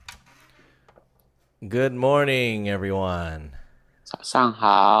Good morning, everyone. 早上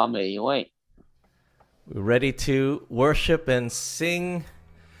好，每一位。We're ready to worship and sing.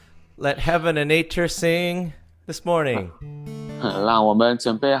 Let heaven and nature sing this morning. 让我们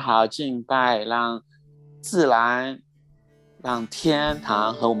准备好敬拜，让自然、让天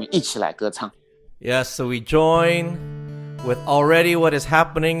堂和我们一起来歌唱。Yes, so we join with already what is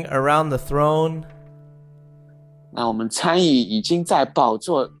happening around the throne. 让我们参与已经在宝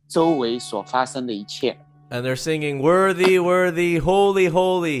座周围所发生的一切。And they're singing, Worthy, worthy, holy,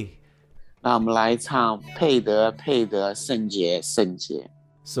 holy. 让我们来唱配得、配得、圣洁、圣洁。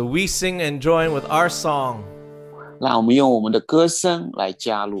So we sing and join with our song. 让我们用我们的歌声来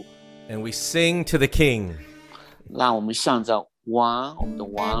加入。And we sing to the King. 让我们向着王，我们的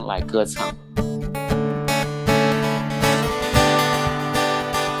王来歌唱。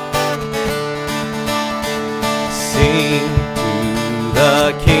Sing to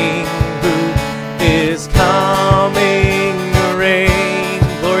the King who is coming to reign.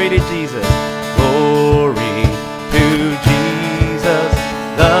 Glory to Jesus. Glory to Jesus,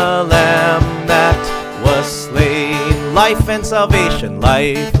 the Lamb that was slain. Life and salvation,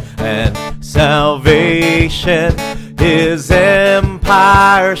 life and salvation. His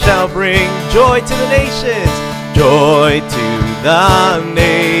empire shall bring joy to the nations, joy to the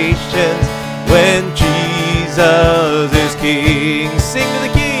nations when Jesus is King. Sing to the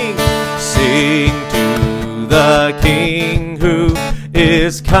King, sing to the King who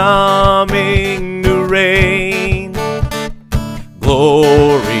is coming to reign.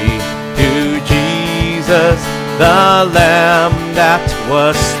 Glory to Jesus, the Lamb that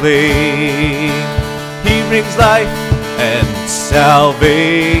was slain. He brings life and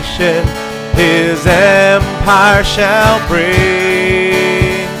salvation, his empire shall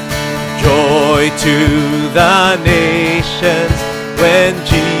bring joy to the nations when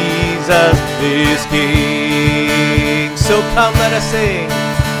Jesus is King. So come, let us sing.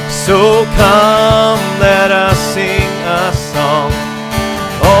 So come, let us sing a song,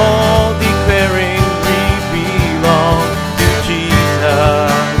 all declaring we belong to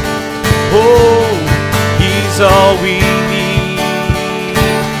Jesus. Oh, He's all we need.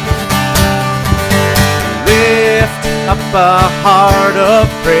 Lift up a heart of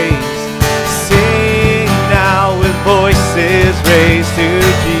praise, sing now with voices raised to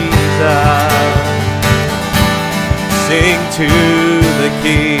Jesus. Sing to the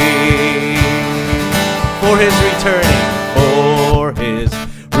King for His returning.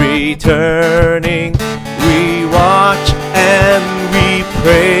 We watch and we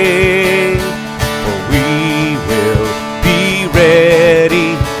pray, for we will be ready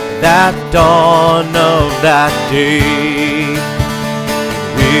that dawn of that day.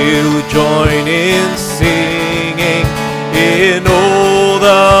 We'll join in singing in all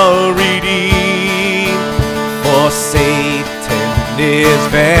the redeemed, for Satan is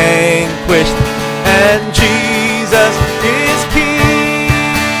vanquished and Jesus is King.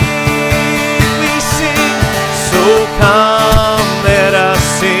 We sing, so come, let us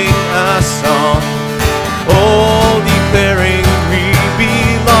sing a song, all declaring we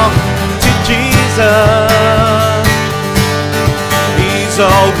belong to Jesus. He's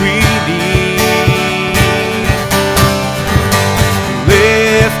all we need.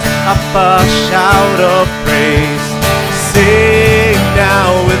 Lift up a shout of praise, sing now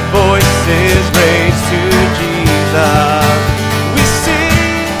with voices raised to Jesus. We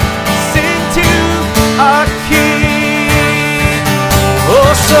sing to our King.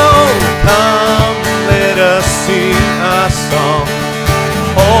 Oh, so come, let us sing a song,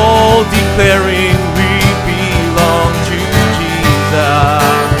 all declaring we belong to Jesus.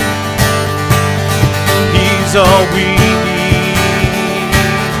 He's all we need.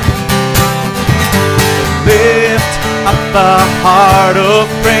 Lift up a heart of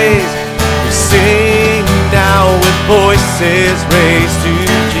praise, we sing now with voices raised to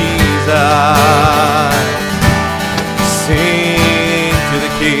Jesus. Sing to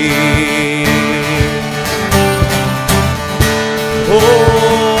the King.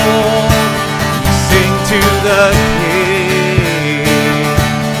 Oh, sing to the King.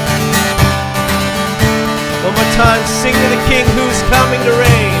 One more time, sing to the King who's coming to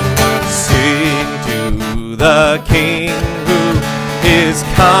reign. Sing to the King who is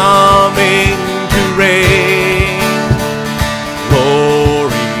coming to reign.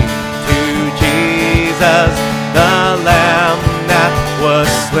 Glory to Jesus, the Lamb that was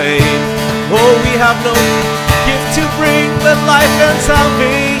slain. Oh, we have no gift to bring but life and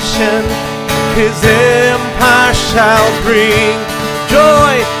salvation. His empire shall bring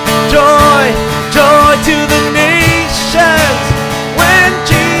joy, joy, joy to the nations when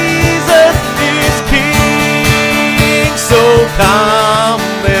Jesus is King. come,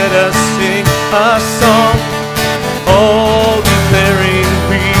 let us sing a song, all declaring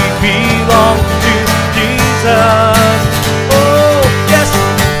we belong to Jesus. Oh, yes,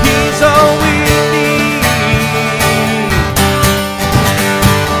 He's all we need.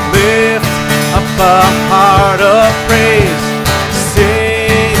 Lift up a heart of praise,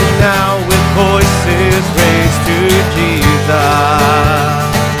 sing now with voices raised to Jesus.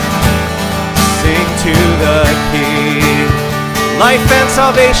 Sing to the King, life and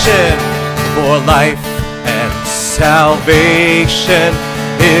salvation, for life and salvation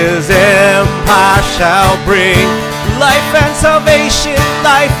His empire shall bring. Life and salvation,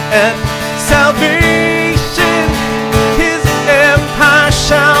 life and salvation His empire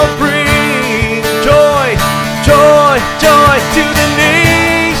shall bring. Joy, joy, joy to the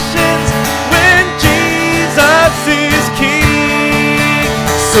nations when Jesus is King.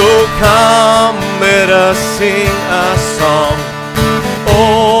 So come, let us sing a song,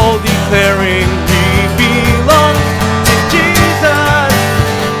 all declaring we belong to Jesus.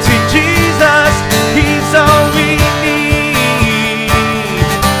 To Jesus, He's all we need.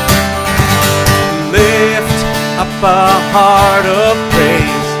 Lift up a heart of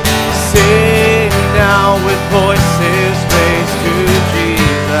praise, sing now with voices raised to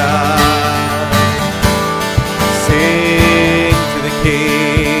Jesus. Sing to the King.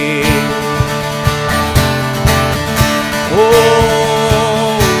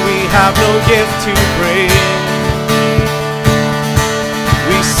 Oh, we have no gift to bring,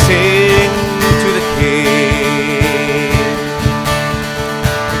 we sing to the King.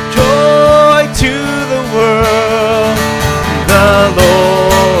 Joy to the world, the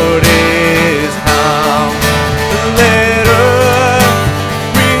Lord is come. Let earth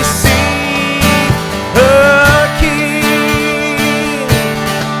receive her King.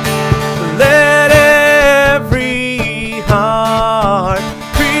 Let every heart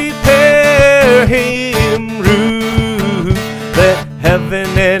prepare Him room. Let heaven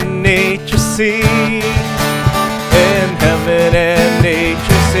and nature sing, and heaven and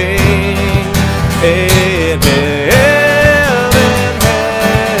nature sing, and heaven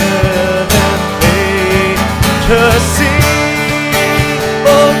and nature sing.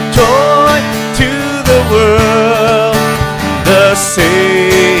 Oh, joy to the world, the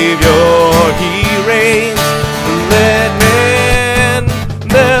Savior He reigns. Let men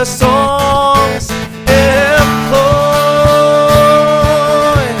their songs employ,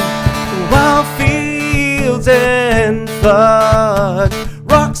 while fields and floods,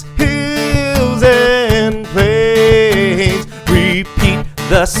 rocks, hills and plains repeat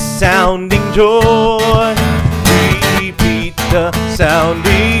the sounding joy. Repeat the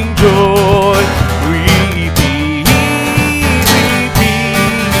sounding joy. Repeat,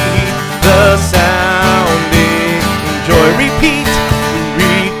 repeat the sounding joy. Repeat,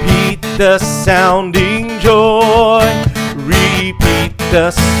 repeat the sounding joy. Repeat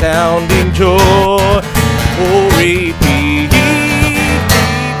the sounding joy. Oh, repeat, repeat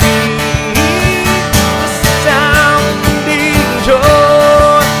the sounding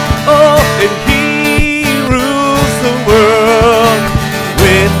joy. Oh, and He rules the world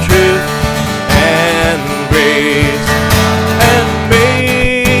with truth and grace, and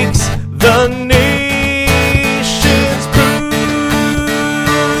makes the nations prove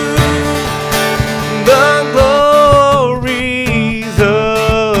the glories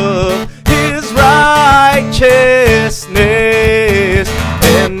of His righteousness,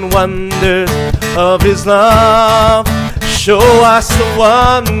 and wonders of His love. Show us the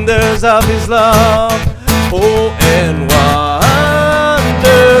wonders of His love. Oh, and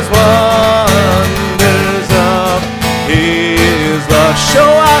wonders, wonders of His love. Show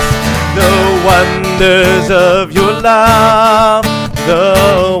us the wonders of your love,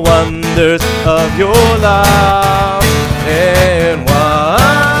 the wonders of your love, and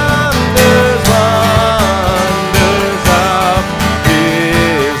wonders, wonders of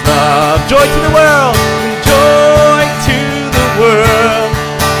His love. Joy to the world, joy to the world,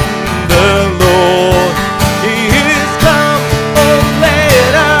 the Lord He is come. Oh,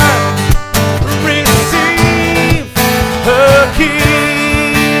 let earth receive her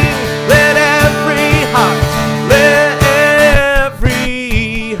King. Let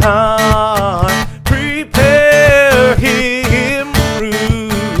every heart prepare Him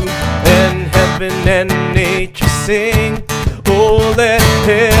room, and heaven and nature sing. Oh, let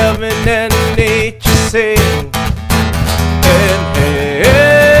heaven and nature sing, and nature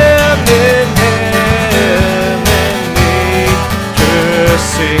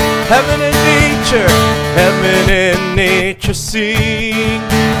sing. Heaven and nature, heaven and nature sing,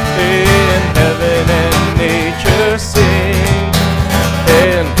 and heaven and nature sing.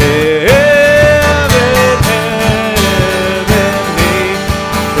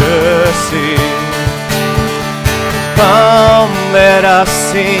 let us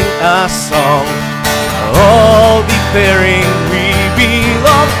sing a song, all declaring we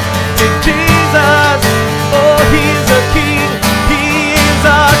belong to Jesus. Oh, He's a King, He is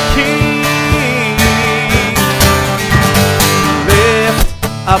our King. Lift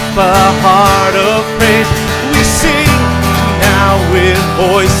up a heart of praise, we sing now with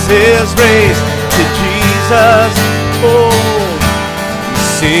voices raised to Jesus. Oh, we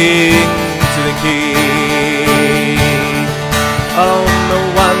sing to the King. Oh, the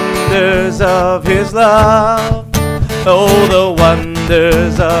wonders of His love. Oh, the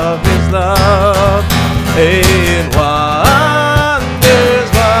wonders of His love. And wonders,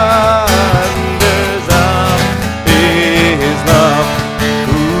 wonders of His love.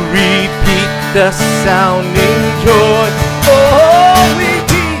 Repeat the sounding joy. Oh,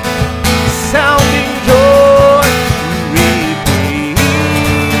 repeat sounding joy. Repeat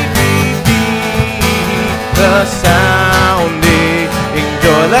the sounding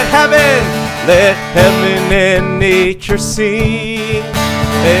joy. Let heaven and nature sing.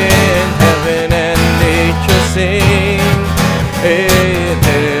 And heaven and nature sing. And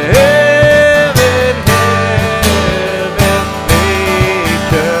heaven,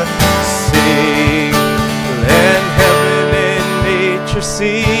 nature sing. Let heaven and nature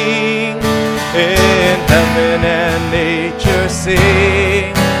sing. And heaven and nature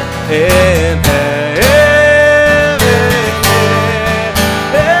sing. And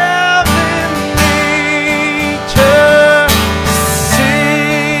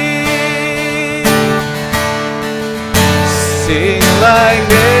like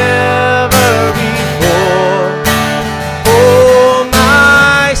never before. Oh,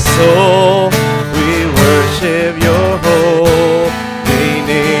 my soul, we worship your holy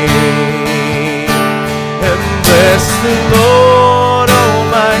name. And bless the Lord, oh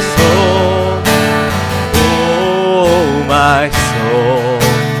my soul. Oh, my soul,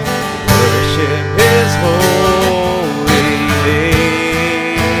 worship His holy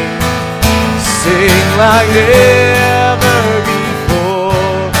name. Sing like never before.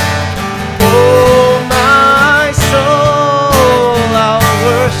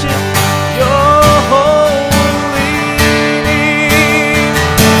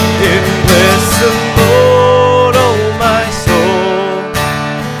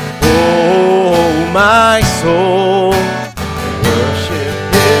 My soul, worship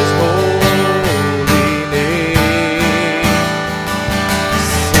His holy name.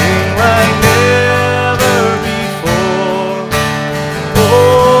 Sing like never before.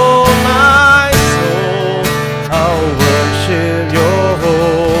 Oh, my soul, I'll worship your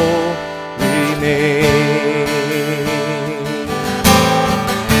holy name.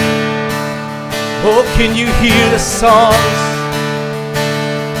 Oh, can you hear the songs?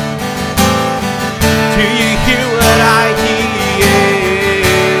 Do you hear what I hear?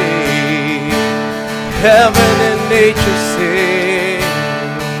 Heaven and nature sing.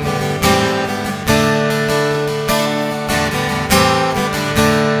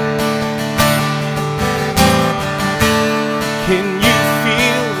 Can you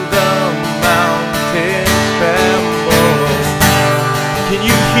feel the mountains tremble? Can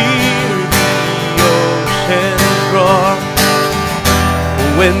you hear the oceans roar?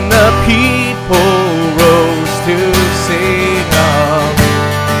 When the people rose to sing of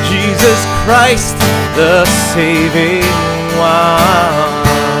Jesus Christ, the saving one.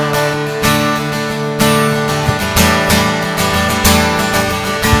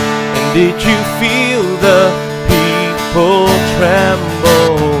 And did you feel the people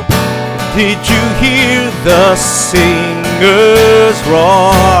tremble? Did you hear the singers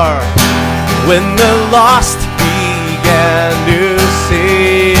roar? When the lost began to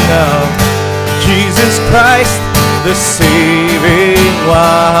sing of Jesus Christ, the saving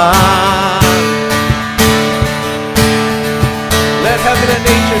one. Let heaven and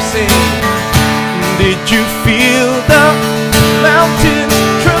nature sing. Did you feel the mountains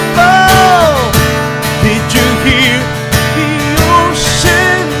tremble? Did you hear the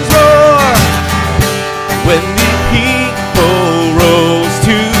oceans roar? When the people rose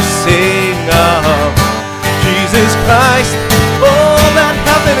to sing of Jesus Christ, oh, that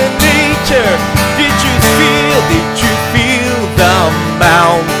heaven and nature. Did you feel the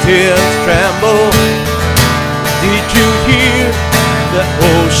mountains tremble? Did you hear the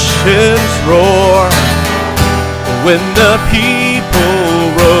oceans roar? When the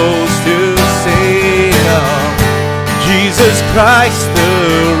people rose to sing of Jesus Christ, the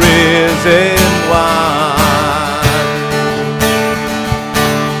risen one.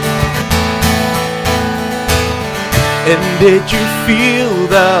 And did you feel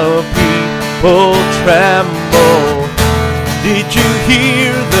the people tremble? Did you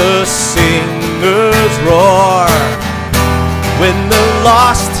hear the singers roar when the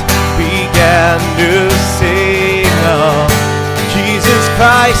lost began to sing of Jesus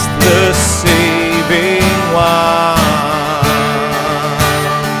Christ, the saving one?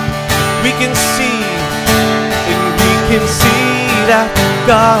 We can see, and we can see that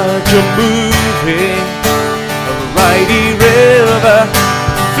God, you're moving a mighty river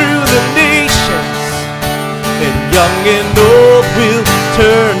through the nations, and young and old will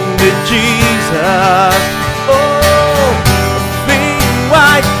turn to Jesus. Oh, fling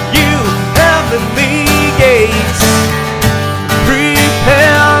wide you heavenly gates,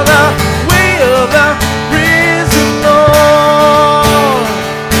 prepare the way of the risen Lord.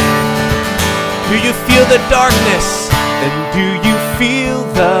 Do you feel the darkness? And do you feel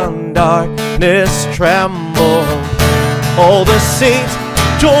the darkness tremble? All the saints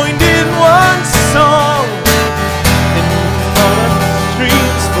joined in one song, and all the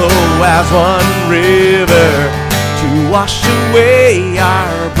streams flow as one river to wash away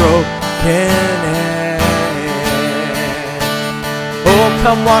our broken hands. Oh,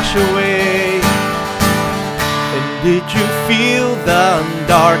 come wash away. And did you feel the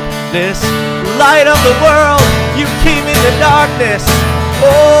darkness? Light of the world, you came into darkness.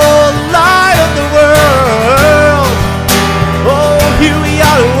 Oh, light of the world. Oh, here we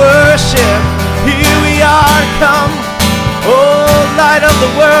are to worship. Here we are to come. Oh, light of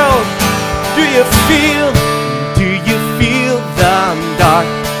the world. Do you feel the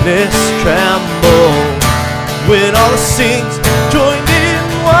darkness tremble when all the saints joined in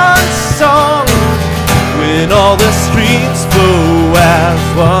one song? When all the streams flow as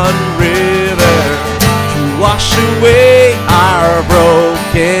one river to wash away our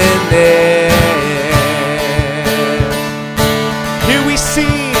brokenness. Here we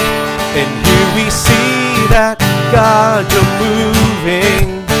see, and here we see that God, you're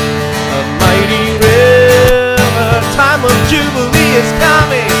moving a mighty river. Time of Jubilee is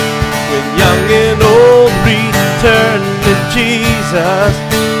coming when young and old return to Jesus.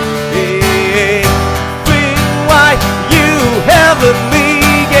 Hey, you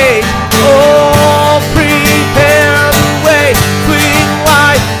heavenly gate, oh, prepare the way, fling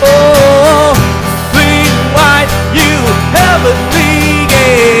wide, oh, fling wide, you heavenly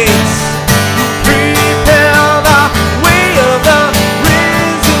gates, prepare the way of the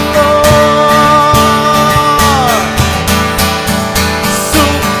risen Lord. So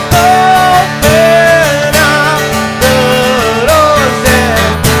open up the doors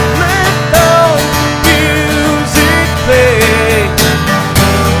and let the music play.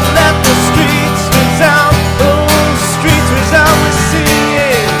 Let the streets resound, those streets resound with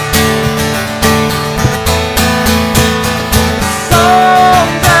singing.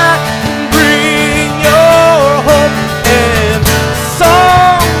 Songs that bring your hope and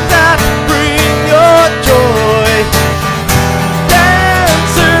songs that bring your joy.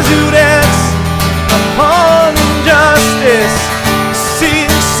 Dancers who dance upon injustice, sing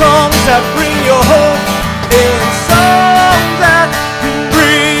songs that bring your hope and songs that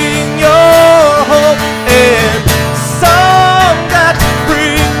bring your hope and songs that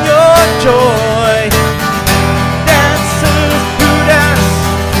bring your joy. Dancers who dance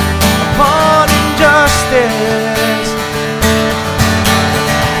upon injustice,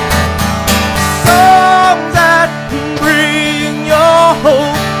 songs that bring your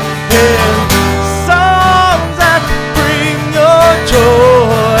hope and songs that bring your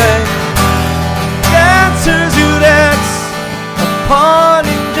joy. Dancers who dance upon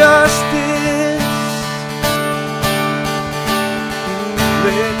injustice.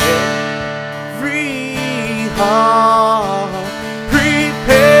 Let every heart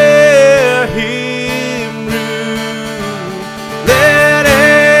prepare him room. Let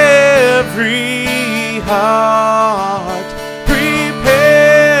every heart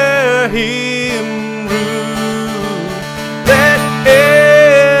prepare him room. Let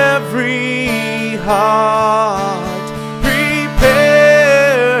every heart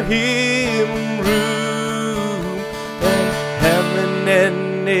prepare him room. Let heaven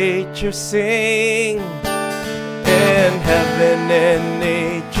and nature sing, and heaven and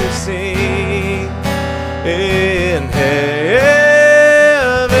nature sing, in heaven,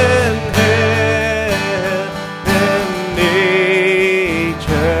 heaven,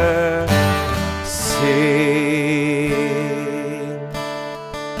 nature sing.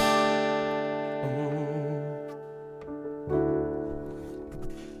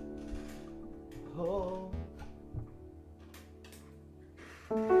 Oh.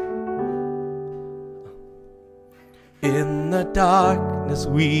 In the darkness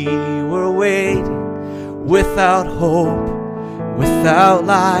we were waiting without hope without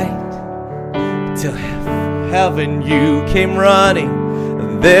light. Till heaven you came running,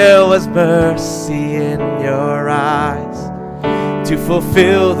 and there was mercy in your eyes. To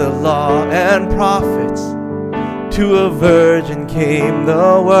fulfill the law and prophets, to a virgin came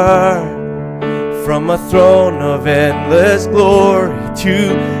the word. From a throne of endless glory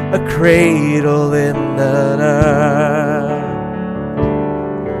to a cradle in the dirt.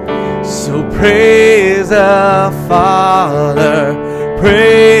 So praise the Father,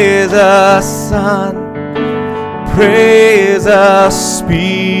 praise the Son, praise the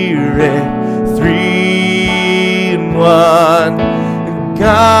Spirit, three in one.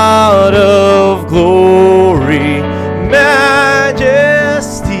 God of glory, majesty,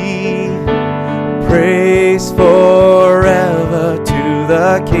 praise forever to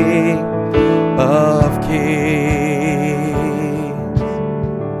the King of Kings.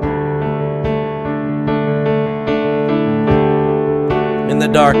 In the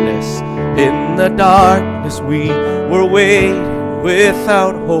darkness we were waiting,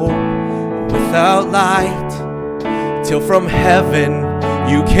 without hope, without light, till from heaven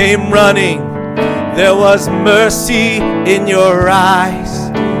you came running. There was mercy in your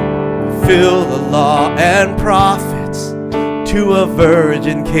eyes. Fulfill the law and prophets, to a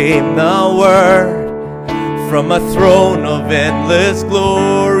virgin came the word. From a throne of endless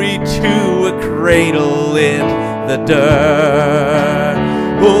glory to a cradle in the dirt.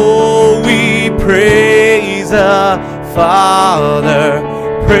 Oh, we praise the Father,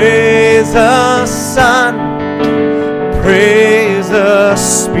 praise the Son, praise the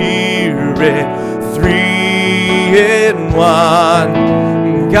Spirit, three in one.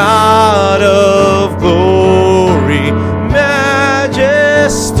 God of glory,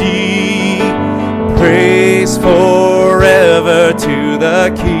 majesty, praise forever to the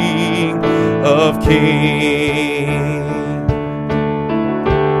King of Kings.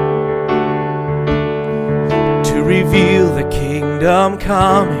 To reveal the kingdom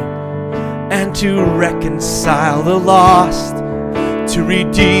coming, and to reconcile the lost, to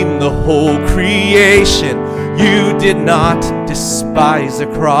redeem the whole creation. You did not despise the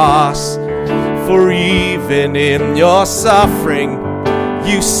cross, for even in your suffering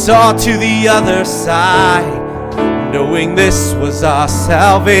you saw to the other side. Knowing this was our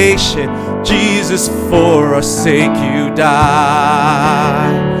salvation, Jesus, for our sake you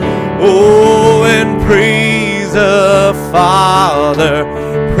died. Oh, and praise the Father,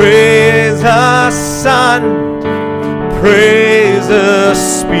 praise the Son, praise the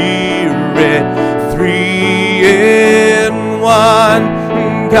Spirit, three in one.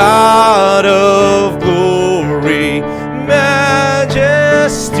 God of glory,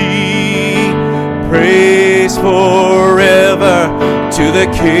 majesty, praise forever to the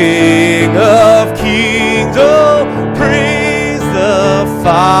King of Kings. Oh, praise the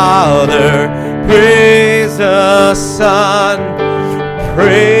Father, praise the Son,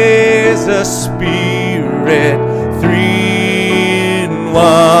 praise the Spirit, three in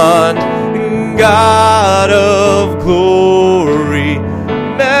one. God of glory,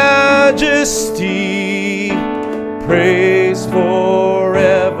 majesty, praise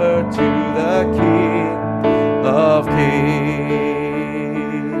forever to the King of Kings.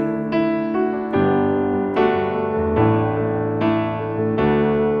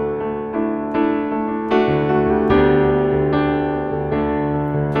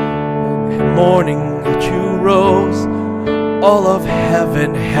 Morning that you rose, all of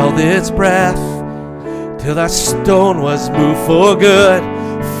heaven held its breath, till that stone was moved for good,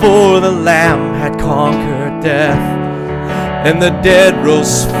 for the Lamb had conquered death. And the dead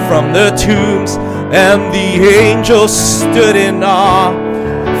rose from their tombs, and the angels stood in awe,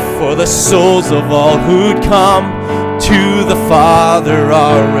 for the souls of all who'd come to the Father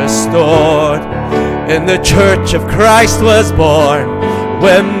are restored. And the church of Christ was born,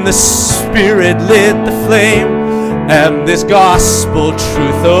 when the Spirit lit the flame, and this gospel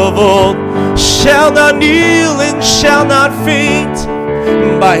truth of old shall not kneel and shall not faint.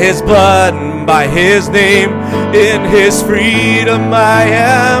 By his blood and by his name, in his freedom I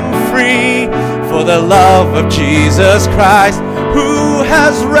am free, for the love of Jesus Christ, who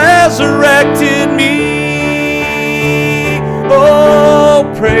has resurrected me. Oh,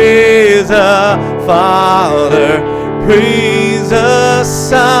 praise the Father, praise the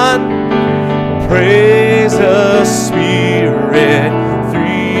Son, praise the Spirit,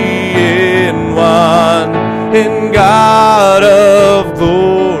 three in one. In God of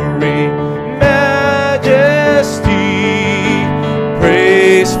glory, majesty,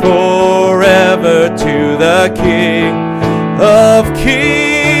 praise forever to the King of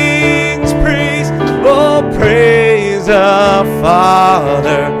Kings. Praise, oh, praise the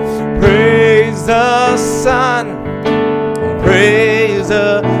Father, praise the Son, praise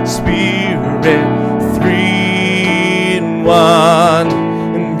the Spirit, three in one,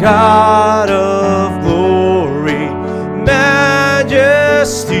 and God of glory, majesty,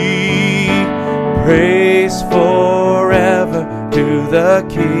 praise forever to the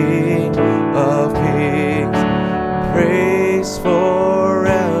King of kings, praise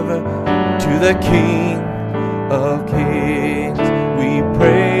forever to the King of kings, we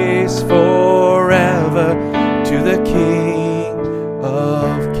praise forever to the King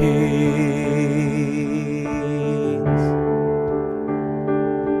of kings.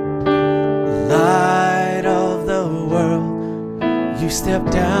 Light of the world, you step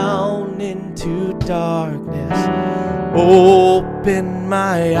down into darkness. Open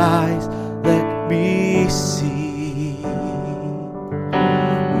my eyes, let me see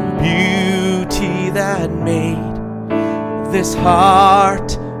beauty that made this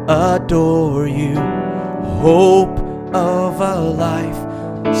heart adore you. Hope of a life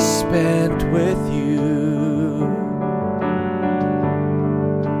spent with you.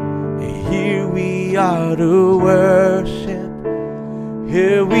 Here we are to worship,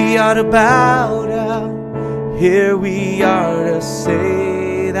 here we are to bow down, here we are to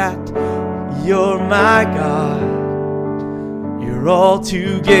say that you're my God. You're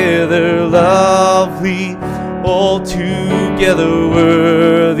altogether lovely, altogether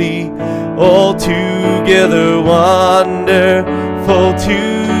worthy, altogether wonderful to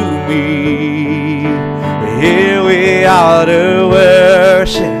me. Here we are to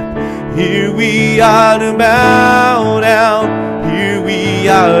worship, here we are to bow down, here we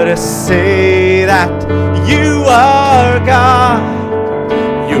are to say that you are God.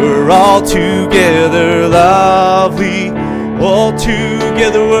 You're altogether lovely,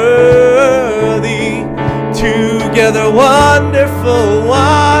 altogether worthy, together wonderful,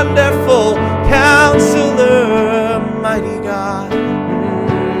 wonderful Counselor, mighty God.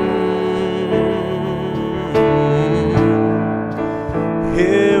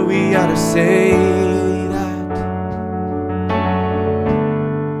 Here we are to say that.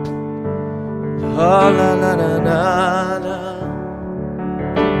 La la la la la.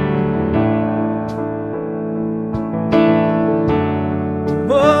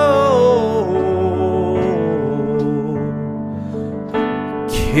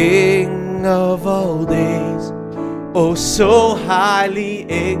 King of all days, oh so highly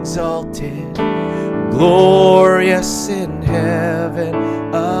exalted, glorious in heaven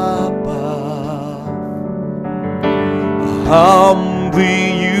above.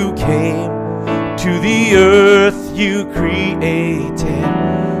 Humbly you came to the earth you created,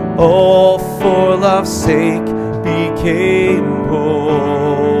 all for love's sake became poor.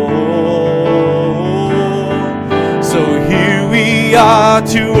 So here we are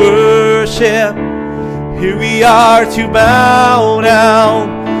to worship, here we are to bow down,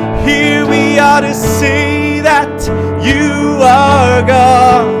 here we are to say that you are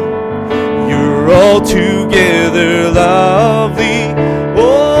God. You're altogether lovely,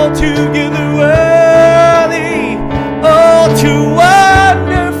 altogether worthy, all too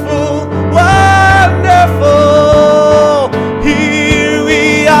wonderful, wonderful. Here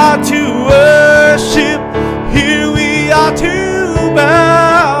we are to worship, here we are to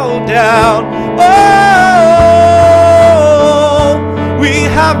bow down. Oh, we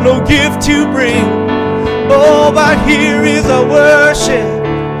have no gift to bring, oh, but here is our worship.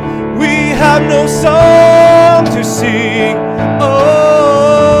 We have no song to sing. Oh,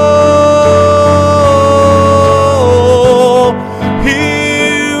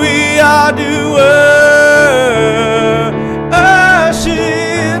 here we are to worship.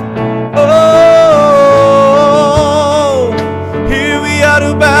 Oh, here we are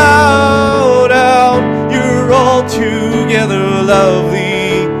to bow down. You're altogether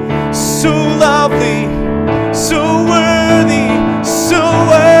lovely, so lovely, so worthy, so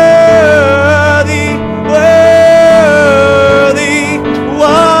worthy, worthy,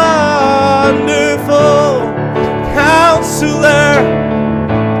 wonderful Counselor,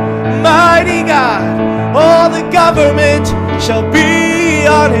 mighty God. All the government shall be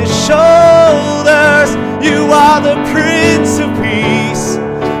on his shoulders. You are the Prince of Peace,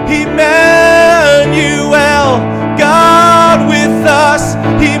 Emmanuel, God with us,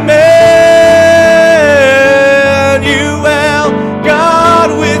 Emmanuel, God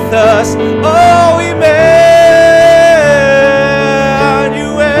with us. Oh, Emmanuel,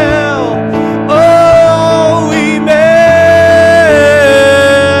 oh, Emmanuel,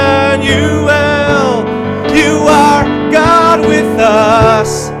 you are God with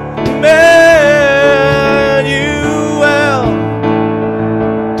us, Emmanuel.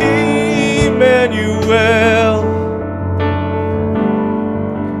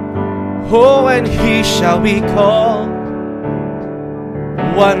 and he shall be called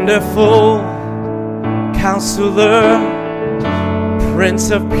Wonderful Counselor, Prince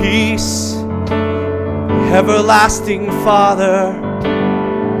of Peace, Everlasting Father,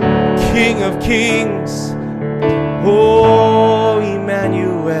 King of Kings, oh,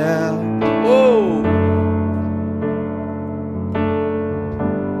 Emmanuel. Oh,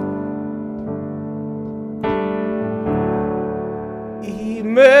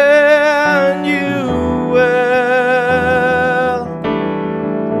 Emmanuel,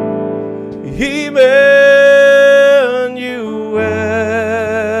 Emmanuel.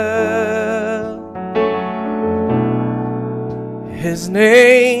 His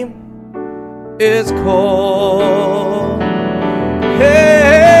name is called,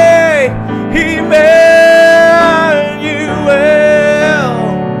 hey, Emmanuel,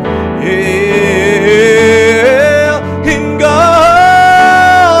 in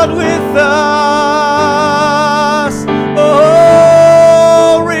God with us,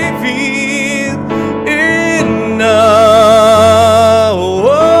 oh, revealed in us,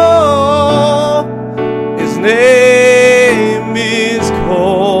 oh, his name is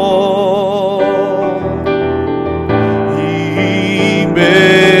called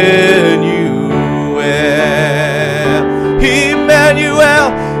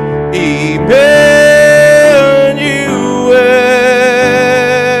Emmanuel,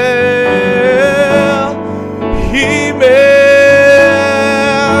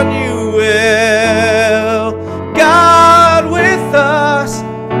 Emmanuel, God with us,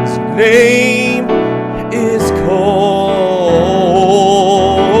 his name is called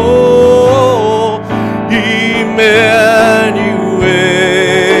Emmanuel.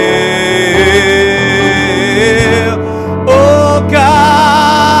 Oh,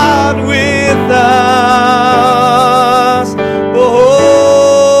 God with us,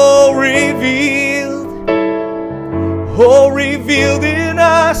 oh, revealed in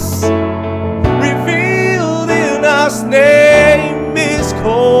us, name is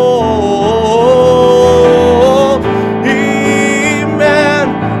called Amen.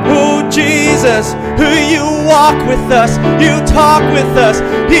 Oh, Jesus, who you walk with us, you talk with us,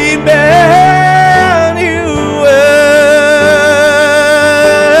 Emmanuel,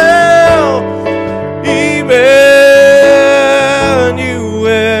 Emmanuel.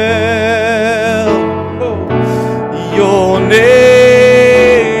 Oh, your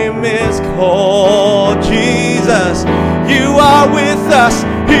name is called Jesus. You are with us,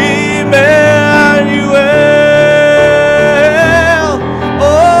 Emmanuel.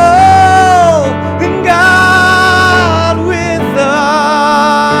 Oh, God with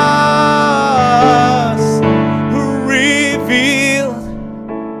us, revealed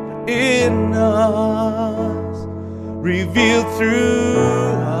in us, revealed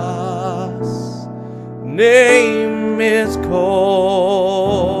through us. Name is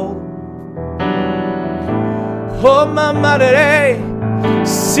called. Oh, mama, today,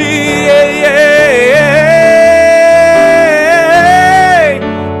 see, oh,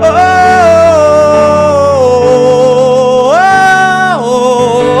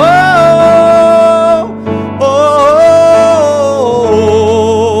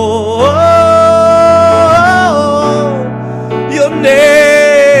 your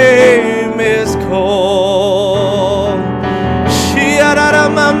name is called Shiarara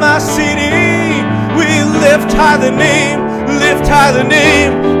Mama City. We lift high the name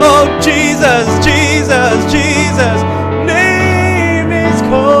of Jesus, Jesus, Jesus. Name is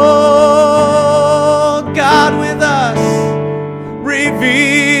called God with us.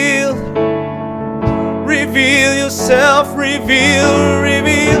 Reveal yourself, reveal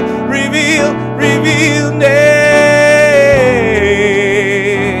name.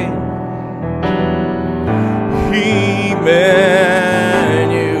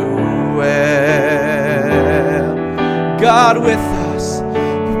 Emmanuel, God with us,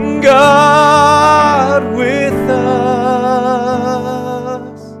 God with us,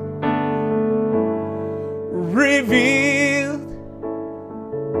 revealed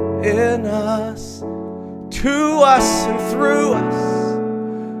in us, to us and through us.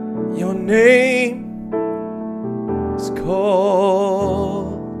 Your name is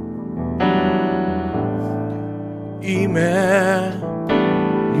called Emmanuel.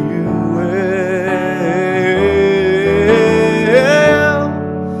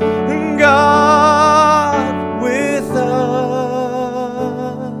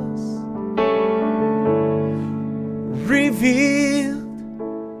 Revealed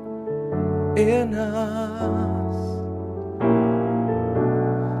in us,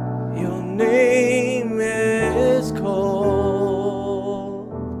 your name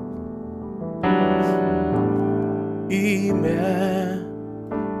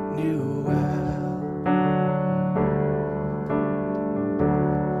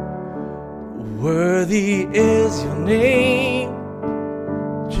Worthy is your name,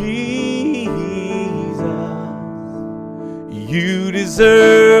 Jesus. You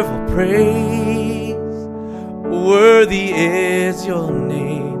deserve a praise. Worthy is your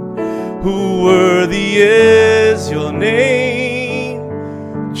name. Who worthy is your name,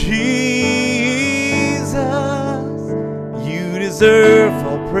 Jesus. You deserve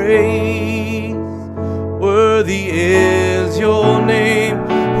all praise. Worthy is your name.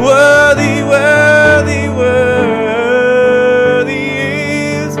 Worthy, worthy, worthy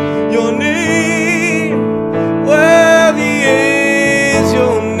is your name. Worthy is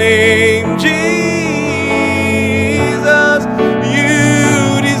your name, Jesus.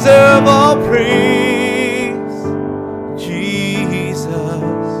 You deserve all praise, Jesus.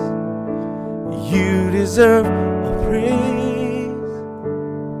 You deserve all praise.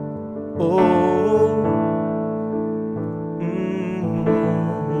 Oh.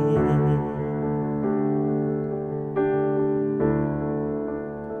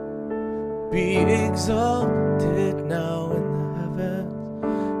 Be exalted now in the heavens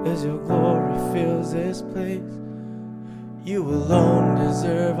as your glory fills this place. You alone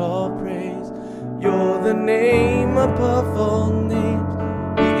deserve all praise. You're the name above all names.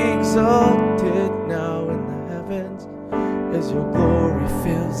 Be exalted now in the heavens as your glory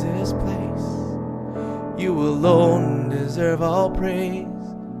fills this place. You alone deserve all praise.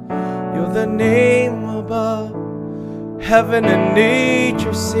 You're the name above heaven and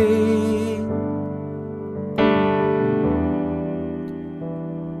nature sing.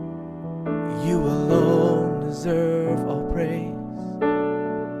 You alone deserve all praise.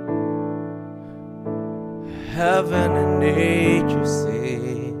 Heaven and nature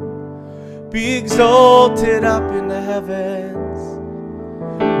sing. Be exalted up in the heavens.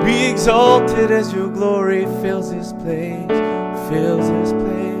 Be exalted as your glory fills this place. Fills this place.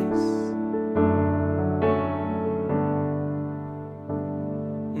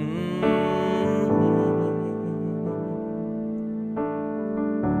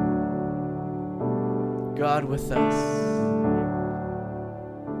 God with us.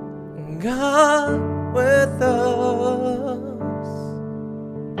 God with us.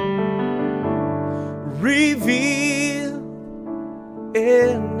 Reveal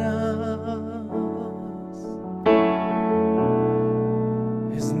in us.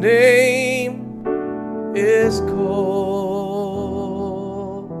 His name is called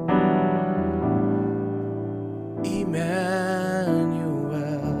Emmanuel.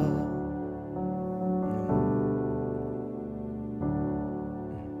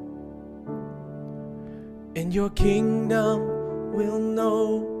 And your kingdom will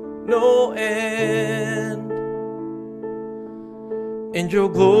know no end, and your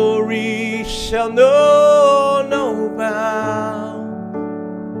glory shall know no bound.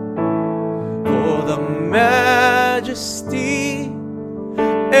 For the majesty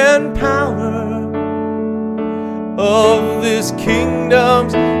and power of this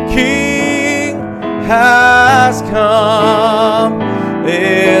kingdom's King has come.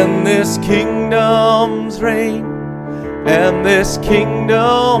 In this kingdom's reign, and this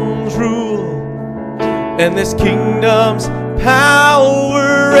kingdom's rule, and this kingdom's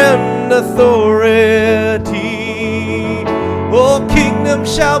power and authority. All kingdom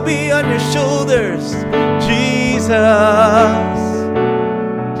shall be on your shoulders, Jesus.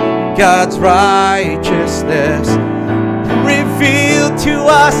 God's righteousness revealed to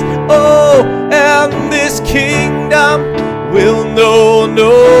us. Oh, and this kingdom will know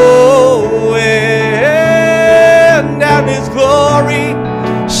no end, and his glory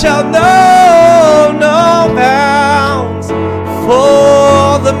shall know no bounds.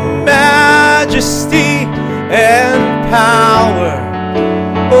 For the majesty and power,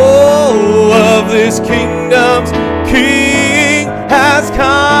 oh, of this kingdom's King has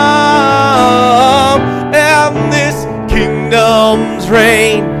come, and this kingdom's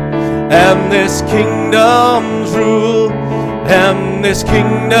reign, and this kingdom's rule, and this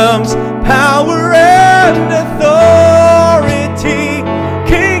kingdom's power and authority.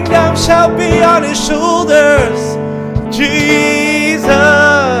 Kingdom shall be on his shoulders, Jesus.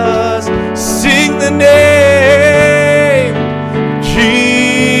 Sing the name,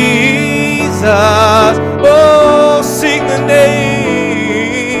 Jesus. Oh, sing the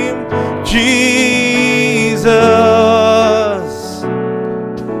name, Jesus.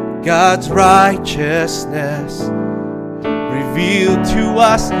 God's righteousness revealed to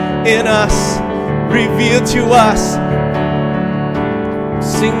us, in us, revealed to us.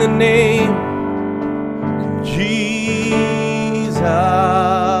 Sing the name, Jesus.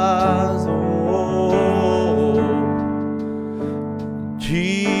 Oh,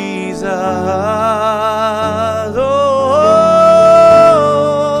 Jesus. Oh,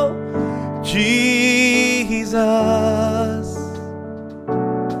 Jesus,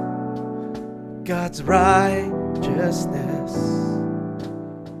 God's righteousness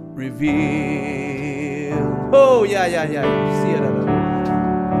revealed. Oh, yeah. See it.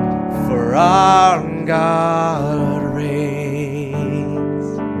 For our God reigns.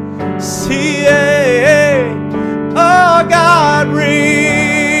 See it. Our God reigns.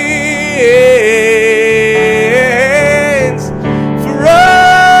 For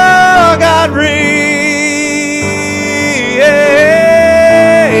our God reigns.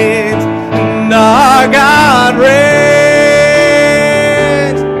 And our God reigns.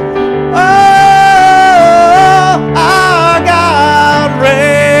 Oh, our God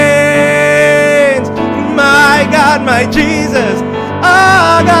reigns. My God, my Jesus,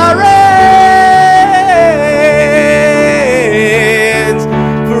 our God reigns.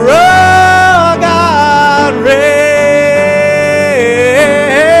 For our God reigns.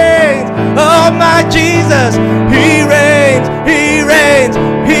 Oh, my Jesus, He reigns, He reigns,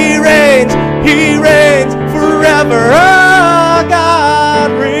 He reigns, He reigns forever. Our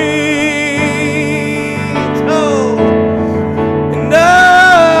God reigns. Oh, and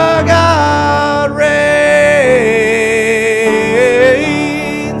our God reigns.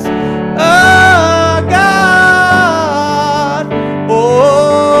 Our God.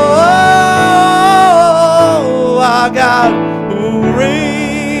 Oh, our God who reigns.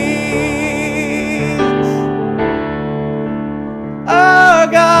 Our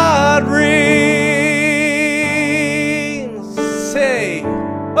God reigns. Say,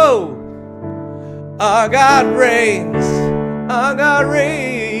 oh, our God reigns. Our God reigns.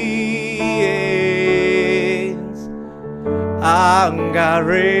 Our God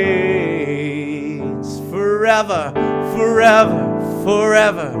reigns forever, forever,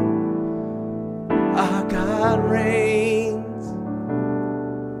 forever. Our God reigns.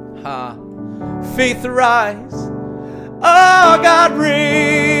 Ha. Faith arise. Our God reigns.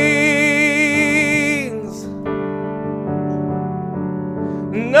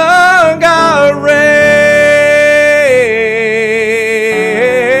 And our God reigns.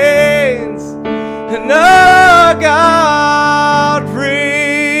 And our God reigns.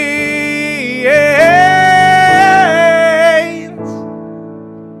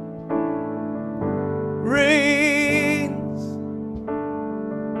 Reigns.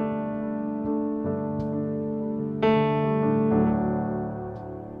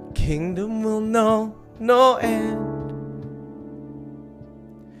 Kingdom will know no end,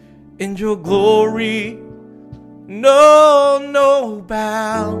 and your glory no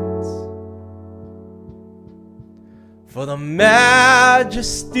bounds. For the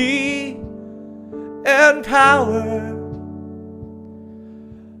majesty and power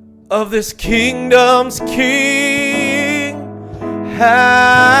of this kingdom's King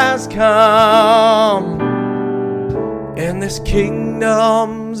has come, and this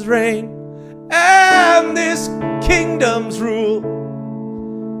kingdom's reign, and this kingdom's rule,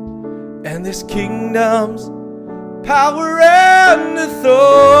 and this kingdom's power and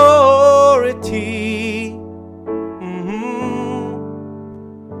authority.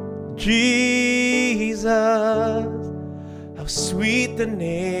 Jesus, how sweet the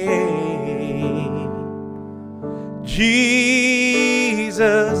name.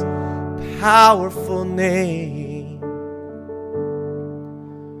 Jesus, powerful name.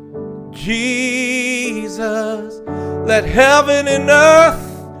 Jesus, let heaven and earth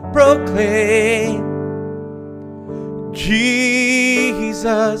proclaim.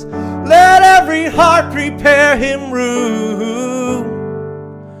 Jesus, let every heart prepare Him room.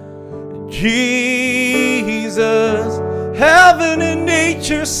 Jesus, heaven and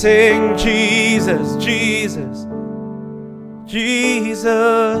nature sing. Jesus, Jesus,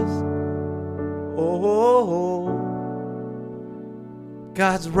 Jesus. Oh,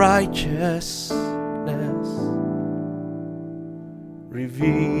 God's righteousness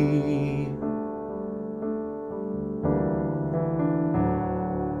revealed.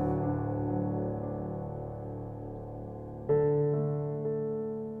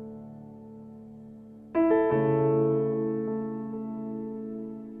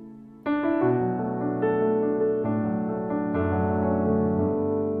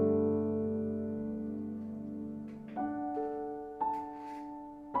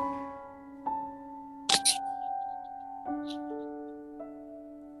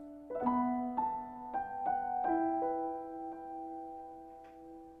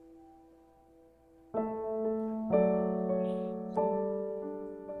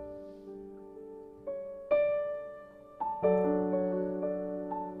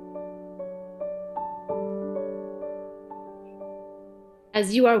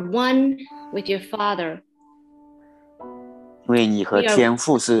 as you are one with your Father. 因为你和天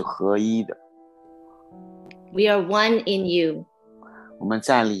父是合一的。We are one in you. 我们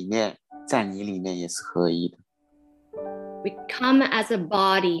在里面，在你里面也是合一的。We come as a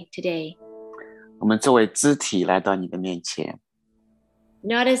body today. 我们作为肢体来到你的面前，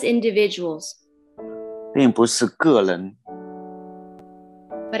 Not as individuals, 并不是个人，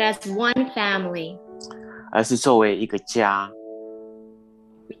 but as one family. 而是作为一个家。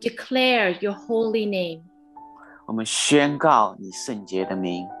 We declare your holy name. 我们宣告你圣洁的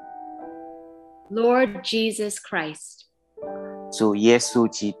名， Lord Jesus Christ. 主耶稣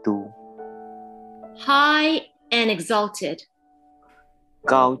基督， High and exalted,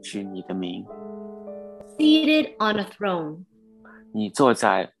 高举你的名。 seated on a throne, 你坐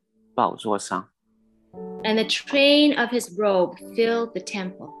在宝座上， and the train of his robe filled the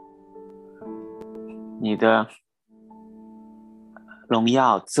temple. 你的荣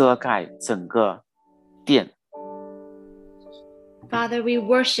耀遮盖整个殿。 Father, we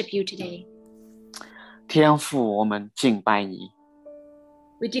worship you today. 天父，我们敬拜你，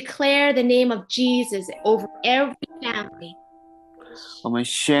 We declare the name of Jesus over every family. 我们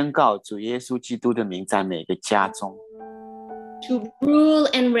宣告主耶稣基督的名在每个家中。 To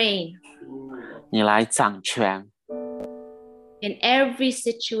rule and reign 你来掌权， in every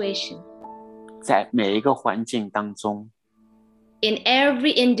situation, 在每一个环境当中， in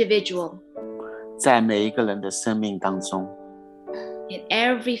every individual, 在每一个人的生命当中， in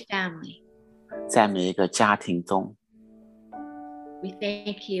every family. 在每一个家庭中。 We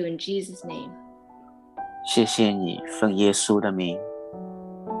thank you in Jesus' name. 谢谢你，奉耶稣的名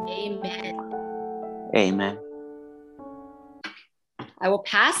Amen. ，Amen。 I will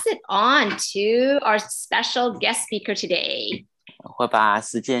pass it on to our special guest speaker today, 我会把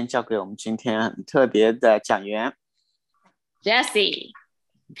时间交给我们今天很特别的讲员 Jesse.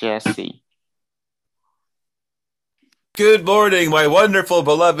 Jesse。 Good morning, my wonderful,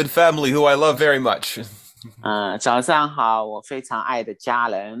 beloved family who I love very much. 早上好，我非常爱的家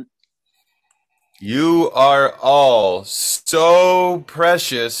人。 You are all so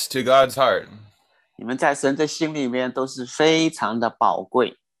precious to God's heart. 你们在神的心里面都是非常的宝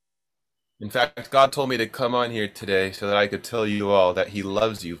贵。 In fact, God told me to come on here today so that I could tell you all that He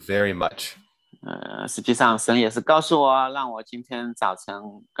loves you very much. 实际上神也是告诉我，让我今天早晨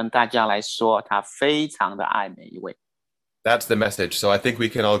跟大家来说，他非常的爱每一位。 That's the message. So I think we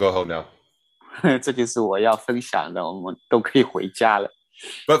can all go home now. 这就是我要分享的，我们都可以回家了。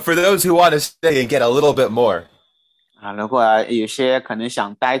 But for those who want to stay and get a little bit more, 如果有些可能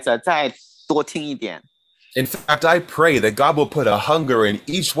想待着再多听一点， in fact, I pray that God will put a hunger in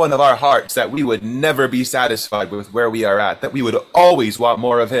each one of our hearts that we would never be satisfied with where we are at, that we would always want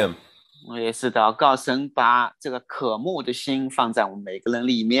more of Him. 我也是祷告神把这个渴慕的心放在我们每个人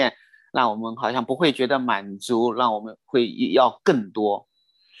里面，让我们好像不会觉得满足，让我们会要更多。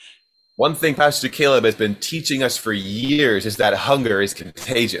 One thing Pastor Caleb has been teaching us for years is that hunger is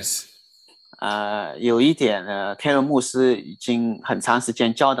contagious. 有一点呢，天文牧师已经很长时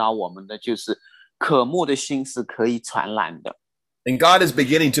间教导我们的，就是渴慕的心是可以传染的。 And God is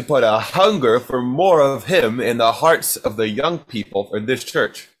beginning to put a hunger for more of Him in the hearts of the young people in this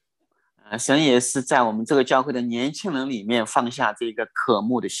church. 神也是在我们这个教会的年轻人里面放下这个渴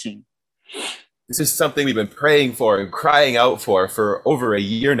慕的心。 This is something we've been praying for and crying out for over a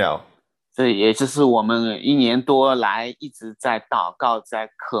year now. 这也就是我们1年多来一直在祷告、在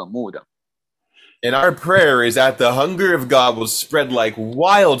渴慕的。 And our prayer is that the hunger of God will spread like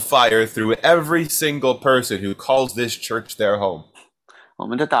wildfire through every single person who calls this church their home. 我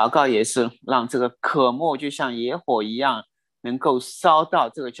们的祷告也是让这个渴慕就像野火一样，能够烧到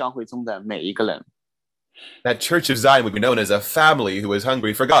这个教会中的每一个人。 That Church of Zion would be known as a family who is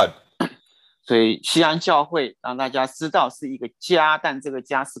hungry for God. 所以西安教会让大家知道是一个家，但这个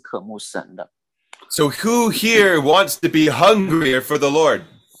家是渴慕神的。 So who here wants to be hungrier for the Lord?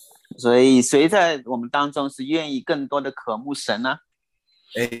 所以谁在我们当中是愿意更多的渴慕神呢？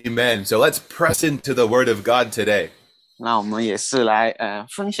 Amen. So let's press into the Word of God today. 那我们也是来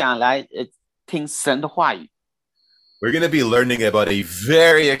分享来听神的话语。 We're going to be learning about a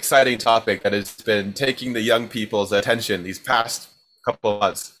very exciting topic that has been taking the young people's attention these past couple of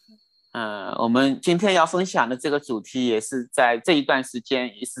months. 我们今天要分享的这个主题也是在这一段时间，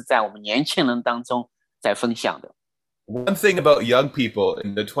也是在我们年轻人当中在分享的。 One thing about young people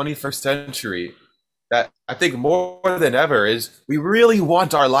in the 21st century that I think more than ever is we really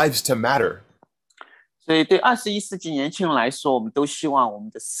want our lives to matter. 所以对21世纪年轻人来说，我们都希望我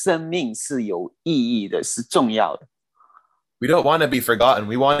们的生命是有意义的，是重要的。 We don't want to be forgotten.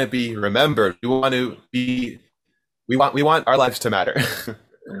 We want to be remembered. We We want our lives to matter.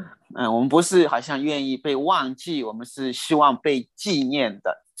 我们不是好像愿意被忘记，我们是希望被纪念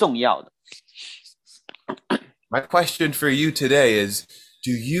的，重要的。My question for you today is,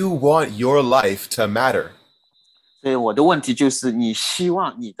 do you want your life to matter? 所以我的问题就是，你希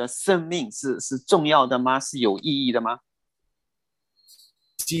望你的生命是重要的吗？是有意义的吗？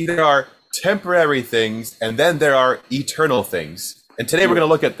 See, there are temporary things, and then there are eternal things. And today we're going to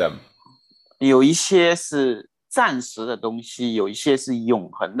look at them. 有一些是暂时的东西，有一些是永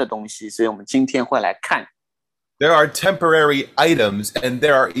恒的东西，所以我们今天会来看。There are temporary items, and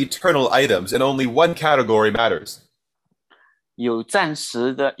there are eternal items, and only one category matters. 有暂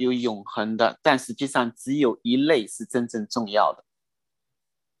时的，有永恒的，但实际上只有一类是真正重要的。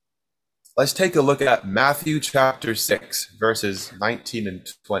Let's take a look at Matthew chapter 6, verses 19 and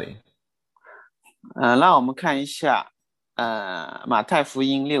 20. 让我们看一下，马太福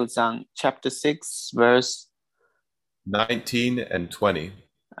音6章 ，Chapter 6, verse 19 and 20.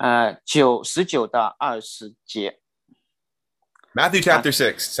 19到20节。Matthew chapter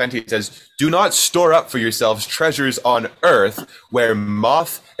 6, Santi says, "Do not store up for yourselves treasures on earth where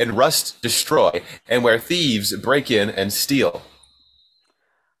moth and rust destroy and where thieves break in and steal."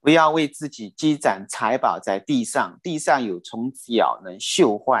 不要为自己积攒财宝在地上，地上有虫子咬，能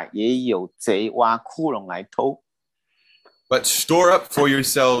锈坏，也有贼挖窟窿来偷。But store up for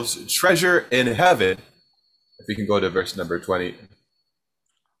yourselves treasure in heaven. If we can go to verse number 20.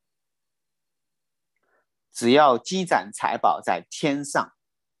 只要积攒财宝在天上。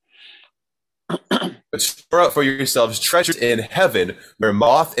But store up for yourselves treasures in heaven where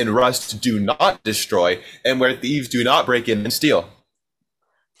moth and rust do not destroy and where thieves do not break in and steal.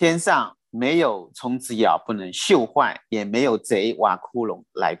 天上没有虫子咬，不能锈坏，也没有贼挖窟窿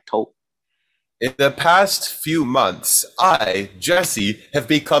来偷。In the past few months, I, Jesse, have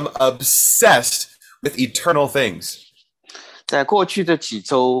become obsessed with eternal things. 在过去的几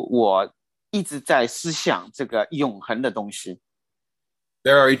周，我一直在思想这个永恒的东西。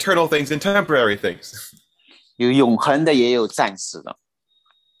There are eternal things and temporary things. 有永恒的，也有暂时的。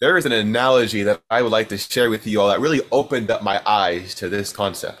There is an analogy that I would like to share with you all that really opened up my eyes to this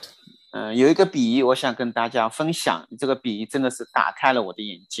concept. 有一个比喻，我想跟大家分享。这个比喻真的是打开了我的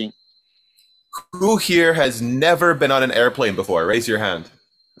眼睛。Who here has never been on an airplane before? Raise your hand.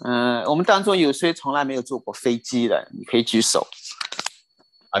 我们当中有谁从来没有坐过飞机的？你可以举手。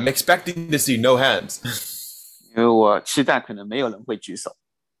I'm expecting to see no hands. 因为我期待可能没有人会举手。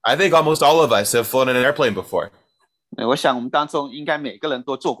I think almost all of us have flown in an airplane before. 我想我们当中应该每个人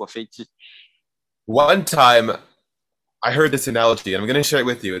都坐过飞机。One time, I heard this analogy, and I'm going to share it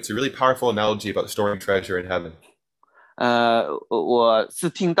with you. It's a really powerful analogy about storing treasure in heaven. 我是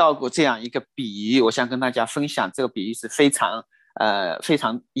听到过这样一个比喻，我想跟大家分享。这个比喻是非常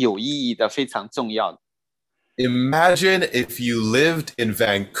有意义的，非常重要的。Imagine if you lived in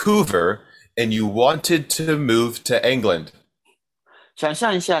Vancouver and you wanted to move to England. 想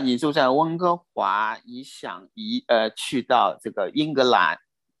象一下，你住在温哥华，你想去到这个英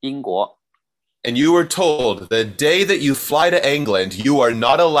国。And you were told the day that you fly to England, you are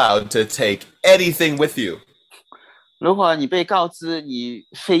not allowed to take anything with you. 如果你被告知你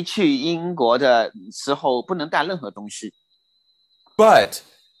飞去英国的时候不能带任何东西， But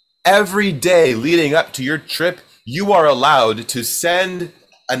every day leading up to your trip, you are allowed to send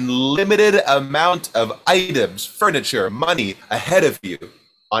unlimited amount of items, furniture, money ahead of you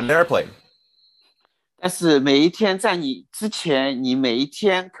on an airplane. 但是每一天在你之前，你每一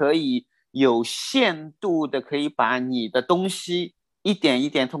天可以有限度的可以把你的东西一点一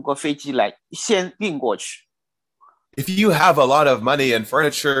点通过飞机来先运过去。If you have a lot of money and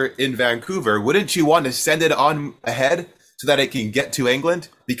furniture in Vancouver, wouldn't you want to send it on ahead so that it can get to England?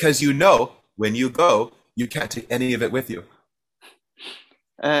 Because you know when you go, you can't take any of it with you.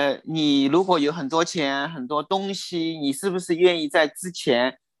 你如果有很多钱、很多东西，你是不是愿意在之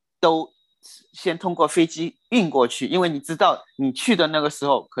前都先通过飞机运过去？因为你知道你去的那个时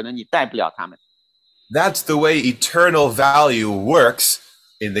候，可能你带不了它们。That's the way eternal value works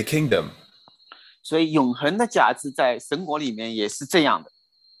in the kingdom. 所以永恒的价值在神国里面也是这样的。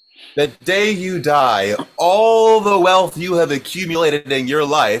The day you die, all the wealth you have accumulated in your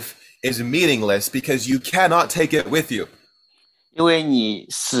life is meaningless because you cannot take it with you. 因为你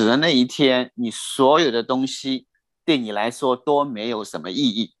死的那一天，你所有的东西对你来说都没有什么意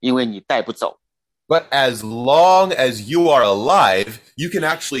义，因为你带不走。But as long as you are alive, you can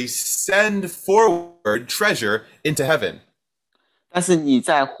actually send forward treasure into heaven. 但是你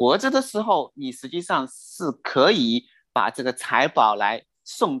在活着的时候，你实际上是可以把这个财宝来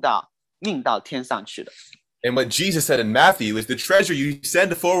运到天上去的。And what Jesus said in Matthew is the treasure you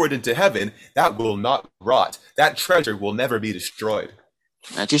send forward into heaven, that will not rot. That treasure will never be destroyed.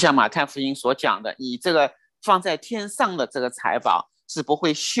 就像马太福音所讲的，你这个放在天上的这个财宝是不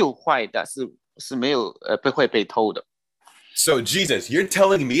会锈坏的，是没有不会被偷的。So Jesus, you're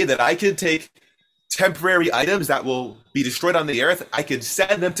telling me that I can take temporary items that will be destroyed on the earth, I could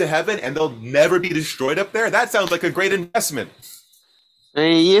send them to heaven and they'll never be destroyed up there? That sounds like a great investment. 所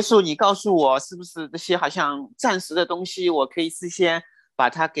以耶稣，你告诉我，是不是这些好像暂时的东西，我可以事先把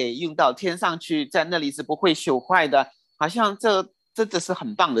它给运到天上去，在那里是不会朽坏的？好像这真的是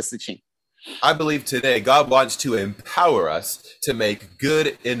很棒的事情。I believe today God wants to empower us to make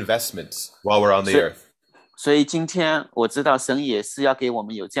good investments while we're on the earth. 所以今天我知道神也是要给我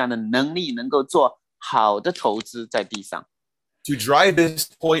们有这样的能力，能够做好的投资在地上。To drive this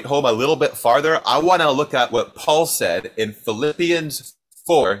point home a little bit farther, I want to look at what Paul said in Philippians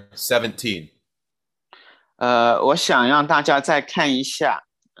 4:17. 我想让大家再看一下，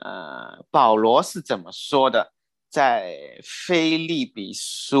保罗是怎么说的，在腓立比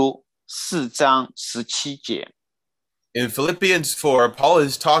书4章17节。In Philippians 4, Paul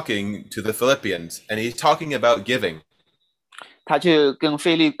is talking to the Philippians, and he's talking about giving. 他就跟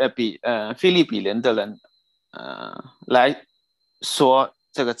腓立比人的人，来说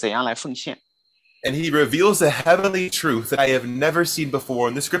这个怎样来奉献。And he reveals a heavenly truth that I have never seen before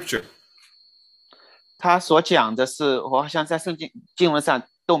in the scripture. 他所讲的是，我好像在圣经文上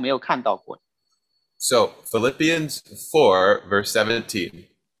都没有看到过。So, Philippians 4, verse 17.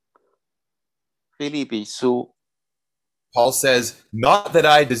 腓立比书 Paul says, not that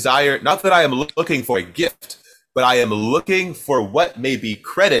I am looking for a gift, but I am looking for what may be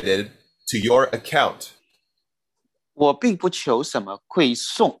credited to your account. 我并不求什么馈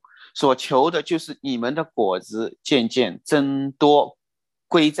送，所求的就是你们的果子渐渐增多，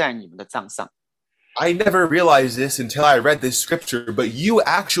归在你们的账上。I never realized this until I read this scripture, but you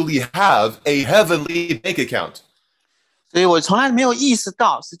actually have a heavenly bank account. 所以我从来没有意识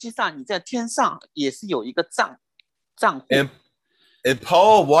到，实际上你在天上也是有一个账户。And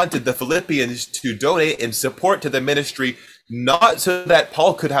Paul wanted the Philippians to donate and support to the ministry, not so that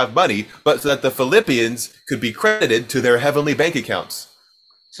Paul could have money, but so that the Philippians could be credited to their heavenly bank accounts.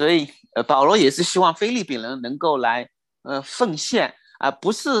 所以保罗也是希望腓立比人能够来奉献，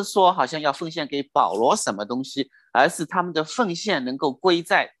不是说好像要奉献给保罗什么东西，而是他们的奉献能够归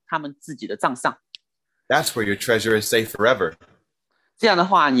在他们自己的账上。That's where your treasure is safe forever. 这样的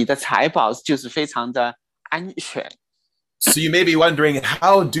话，你的财宝就是非常的安全。So you may be wondering,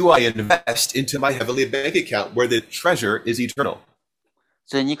 how do I invest into my heavenly bank account where the treasure is eternal?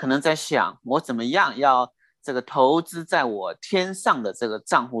 所以你可能在想，我怎么样要这个投资在我天上的这个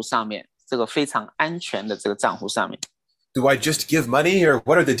账户上面，这个非常安全的这个账户上面。Do I just give money, or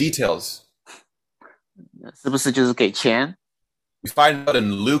what are the details? 是不是就是给钱？ We find out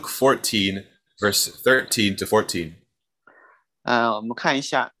in Luke 14, verse 13 to 14. 我们看一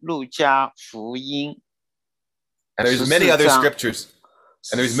下路加福音。And there's many other scriptures.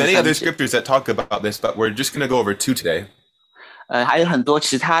 And there's many other scriptures that talk about this, but we're just going to go over 2 today. 还有很多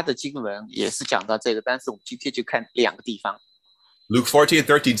其他的经文也是讲到这个，但是我们今天就看2个地方。Luke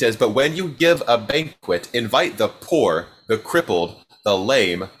 14:13 says, "But when you give a banquet, invite the poor, the crippled, the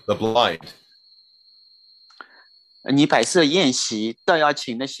lame, the blind." 你摆设宴席，都要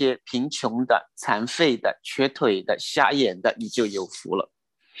请那些贫穷的、残废的、瘸腿的、瞎眼的，你就有福了。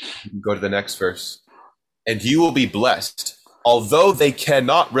Go to the next verse. "And you will be blessed. Although they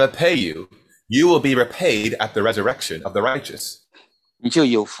cannot repay you, you will be repaid at the resurrection of the righteous." 你就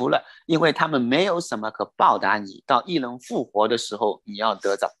有福了，因为他们没有什么可报答你，到义人复活的时候，你要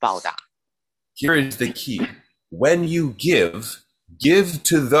得着报答。Here is the key. When you give, give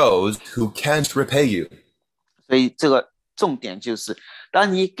to those who can't repay you. 所以这个重点就是，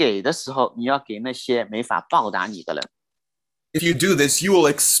当你给的时候，你要给那些没法报答你的人。If you do this, you will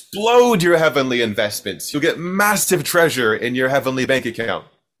explode your heavenly investments. You'll get massive treasure in your heavenly bank account.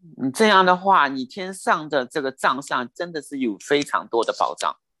 这样的话，你天上的这个账上真的是有非常多的保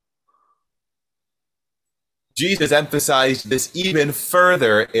障。Jesus emphasized this even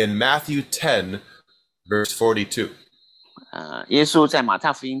further in Matthew 10, verse 42. 耶稣在马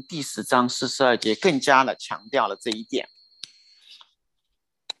太福音第10章42节更加的强调了这一点。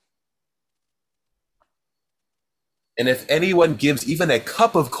And if anyone gives even a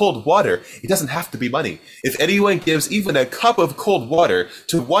cup of cold water, it doesn't have to be money. If anyone gives even a cup of cold water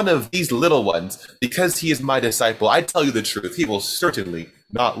to one of these little ones, because he is my disciple, I tell you the truth, he will certainly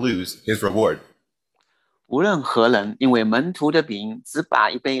not lose his reward. 无论何人因为门徒的饼只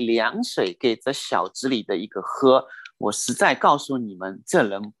把一杯凉水给这小子里的一个喝，我实在告诉你们，这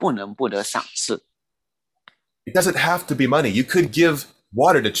人不能不得赏赐。It doesn't have to be money. You could give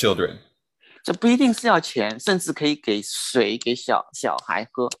water to children. 这不一定是要钱，甚至可以给水给小孩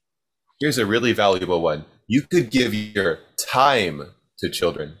喝。Here's a really valuable one. You could give your time to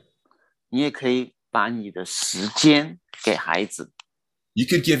children. 你也可以把你的时间给孩子。You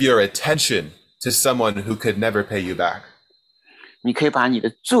could give your attention to someone who could never pay you back. 你可以把你的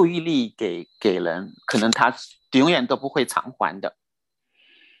注意力给人，可能他永远都不会偿还的。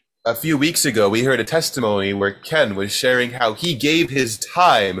A few weeks ago, we heard a testimony where Ken was sharing how he gave his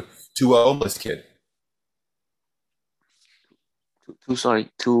time to a homeless kid.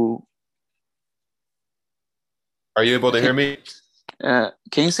 Are you able to hear me?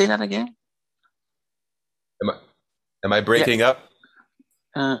 Can you say that again? Am I breaking up?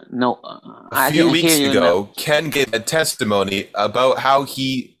 No. A few weeks ago, Ken gave a testimony about how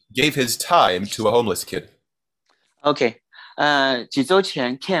he gave his time to a homeless kid. OK， 几周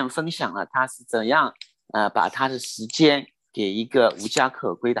前 Ken 分享了他是怎样把他的时间给一个无家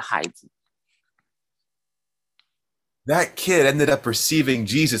可归的孩子。That kid ended up receiving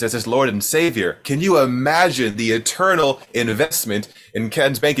Jesus as his Lord and Savior. Can you imagine the eternal investment in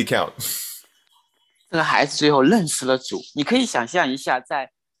Ken's bank account? 这个孩子最后认识了主，你可以想象一下，在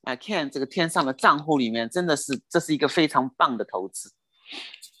Ken 这个天上的账户里面，这是一个非常棒的投资。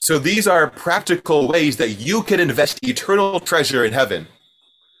So these are practical ways that you can invest eternal treasure in heaven.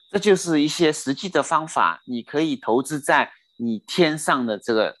 这就是一些实际的方法，你可以投资在你天上的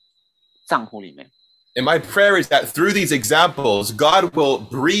这个账户里面。And my prayer is that through these examples, God will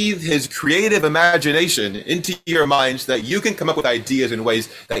breathe his creative imagination into your minds that you can come up with ideas and ways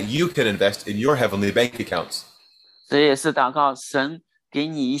that you can invest in your heavenly bank accounts. 这也是祷告神给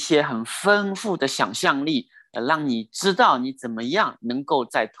你一些很丰富的想象力，让你知道你怎么样能够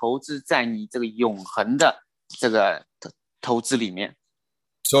在投资在你这个永恒的这个投资里面。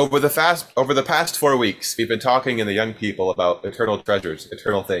So over the past 4 weeks, we've been talking in the young people about eternal treasures,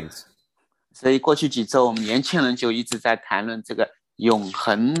 eternal things. 所以过去几周，我们年轻人就一直在谈论这个永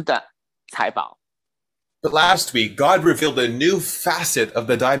恒的财宝。But last week, God revealed a new facet of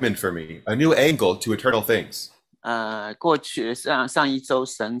the diamond for me, a new angle to eternal things. 过去上一周，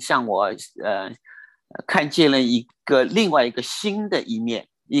神向我看见了另外一个新的一面，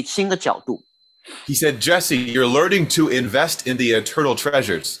一个新的角度。He said, Jesse, you're learning to invest in the eternal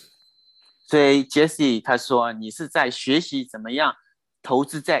treasures. 所以 Jesse 他说，你是在学习怎么样投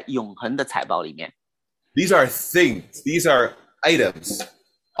资在永恒的财宝里面。These are things. These are items.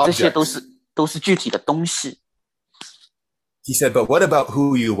 这些 Objects. 都是具体的东西。He said, but what about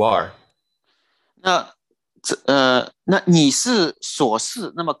who you are? 那你是琐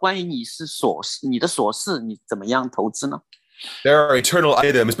事，那么关于你的琐事，你怎么样投资呢？ There are eternal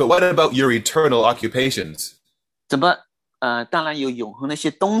items, but what about your eternal occupations? 当然有永恒的一些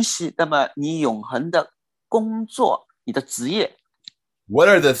东西，那么你永恒的工作，你的职业。What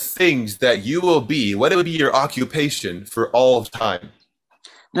are the things that you will be? What will be your occupation for all time?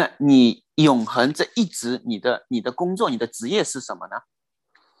 那你永恒这一直你的工作，你的职业是什么呢？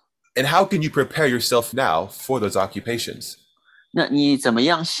 And how can you prepare yourself now for those occupations? 那你怎么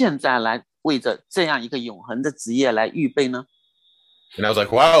样现在来为着这样一个永恒的职业来预备呢？ And I was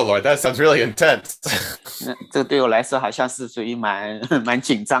like, wow, Lord, that sounds really intense. 那这对我来说好像是属于蛮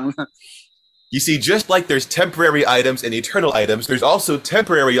紧张的。You see, just like there's temporary items and eternal items, there's also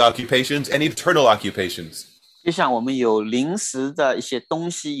temporary occupations and eternal occupations. 就像我们有临时的一些东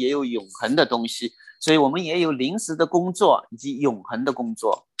西，也有永恒的东西，所以我们也有临时的工作以及永恒的工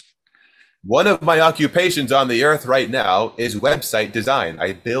作。One of my occupations on the earth right now is website design.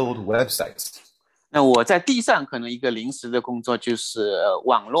 I build websites. 那我在地上可能一个临时的工作就是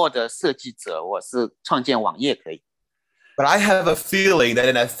网络的设计者，我是创建网页可以。But I have a feeling that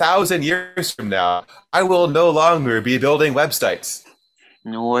in 1,000 years from now, I will no longer be building websites.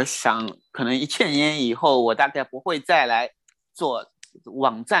 我想可能1000年以后，我大概不会再来做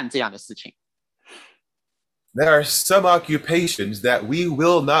网站这样的事情。There are some occupations that we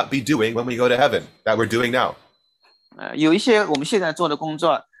will not be doing when we go to heaven, that we're doing now. 有一些我们现在做的工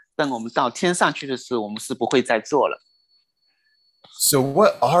作，等我们到天上去的时候，我们是不会再做了。So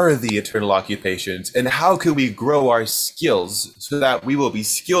what are the eternal occupations, and how can we grow our skills so that we will be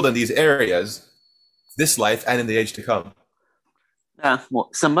skilled in these areas, this life and in the age to come?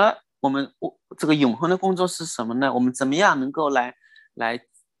 我们这个永恒的工作是什么呢？我们怎么样能够来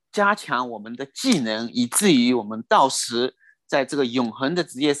加强我们的技能，以至于我们到时在这个永恒的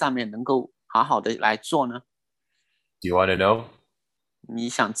职业上面能够好好的来做呢？ Do you want to know? 你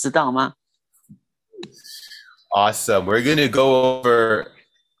想知道吗？ Awesome. We're going to go over,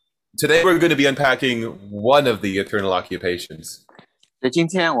 today we're going to be unpacking one of the eternal occupations. 所以今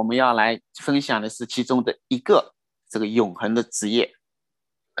天我们要来分享的是其中的一个这个永恒的职业。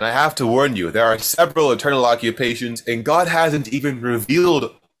And I have to warn you, there are several eternal occupations, and God hasn't even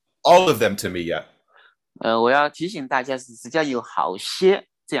revealed all of them to me yet. 我要提醒大家是，实际上有好些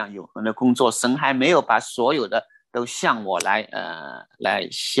这样永恒的工作，神还没有把所有的都向我来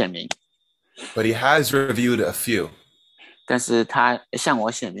显明。But he has revealed a few. 但是他向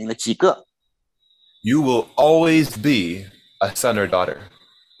我显明了几个。You will always be a son or daughter.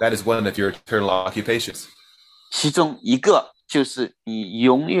 That is one of your eternal occupations. 其中一个就是你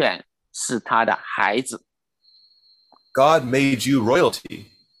永远是他的孩子。God made you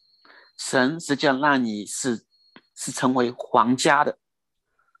royalty. 神实际上让你是成为皇家的。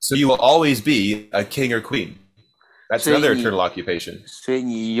So you will always be a king or queen. That's another eternal occupation. 所以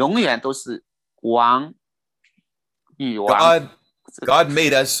你永远都是王、女王。God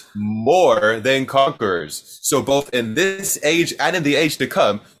made us more than conquerors. So both in this age and in the age to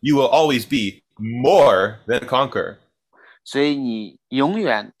come, you will always be more than a conqueror. 所以你永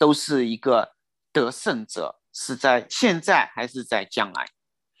远都是一个得胜者，是在现在还是在将来。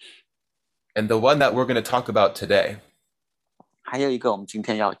And the one that we're going to talk about today. 还有一个我们今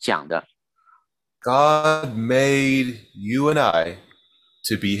天要讲的。God made you and I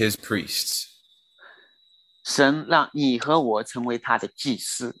to be his priests. 神让你和我成为他的祭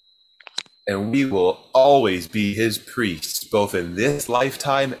司。And we will always be his priests, both in this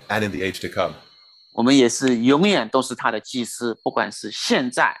lifetime and in the age to come. 我们也是永远都是他的祭司，不管是现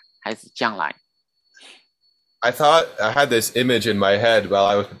在还是将来。I thought I had this image in my head while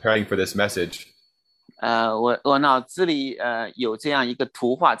I was preparing for this message. 我脑子里有这样一个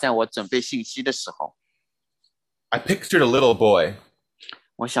图画，在我准备信息的时候。I pictured a little boy.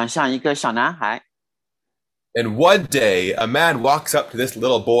 我想象一个小男孩。And one day, a man walks up to this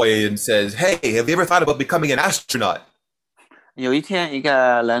little boy and says, "Hey, have you ever thought about becoming an astronaut?" 有一天，一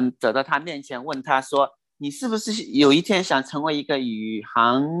个人走到他面前，问他说：“你是不是有一天想成为一个宇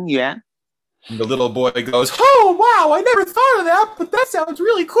航员？” And the little boy goes, "Oh, wow, I never thought of that, but that sounds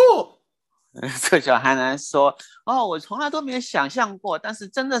really cool." 这个小孩男说：“哦，我从来都没有想象过，但是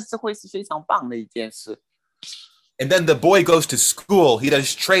真的是会是非常棒的一件事。” And then the boy goes to school, he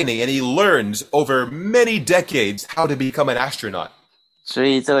does training, and he learns over many decades how to become an astronaut. 所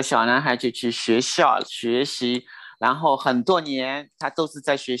以这个小男孩就去学校学习，然后很多年他都是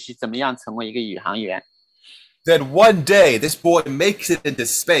在学习怎么样成为一个宇航员。Then one day, this boy makes it into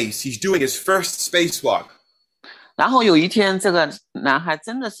space. He's doing his first spacewalk. 然后有一天，这个男孩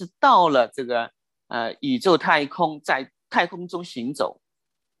真的是到了这个宇宙太空，在太空中行走。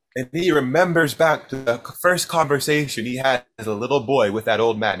And he remembers back to the first conversation he had as a little boy with that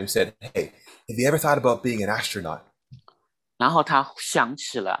old man who said, "Hey, have you ever thought about being an astronaut?" 然后他想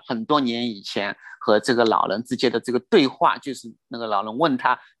起了很多年以前和这个老人之间的这个对话，就是那个老人问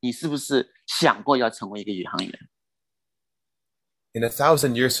他：“你是不是想过要成为一个宇航员？” In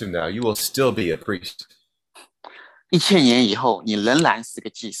 1,000 years from now, you will still be a priest. 1000年以后，你仍然是个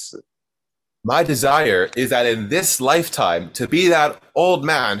祭司。My desire is that in this lifetime to be that old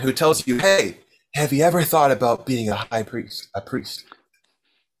man who tells you, "Hey, have you ever thought about being a priest?"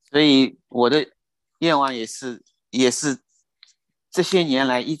 所以我的愿望也是这些年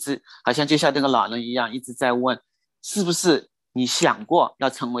来一直好像就像那个老人一样，一直在问，是不是你想过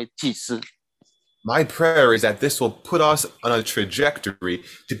要成为祭司？ My prayer is that this will put us on a trajectory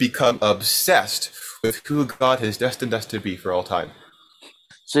to become obsessed with who God has destined us to be for all time.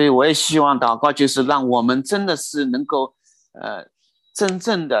 所以我也希望祷告，就是让我们真的是能够真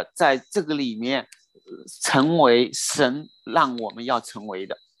正的在这个里面成为神让我们要成为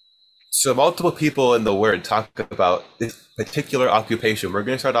的。So multiple people in the Word talk about this particular occupation. We're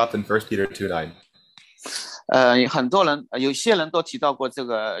going to start off in 1 Peter 2:9. 很多人有些人都提到过这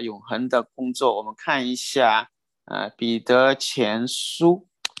个永恒的工作。我们看一下彼得前书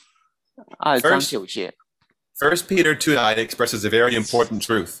2章9节。1 Peter 2:9 expresses a very important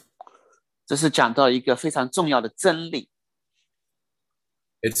truth. 这是讲到一个非常重要的真理。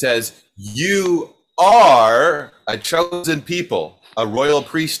It says, "You are a chosen people, a royal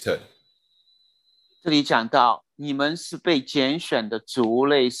priesthood." 这里讲到你们是被拣选的族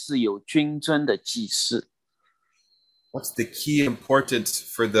类，是有君尊的祭司。What's the key importance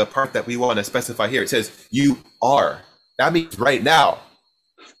for the part that we want to specify here? It says, "You are." That means right now.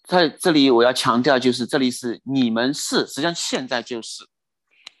 在这里我要强调，就是这里是你们是，实际上现在就是。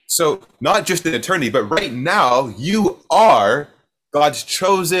So not just in eternity, but right now, you are God's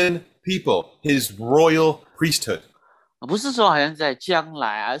chosen people, his royal priesthood. 不是说好像在将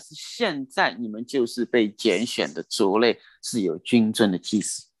来，而是现在你们就是被拣选的族类，是有君尊的祭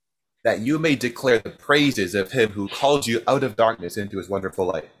司。that you may declare the praises of him who called you out of darkness into his wonderful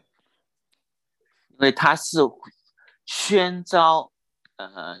light. 因为他是宣召，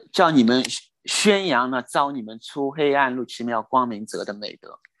叫你们宣扬了召你们出黑暗入奇妙光明者的美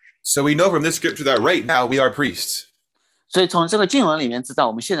德。So we know from this scripture that right now we are priests. 所以从这个经文里面知道，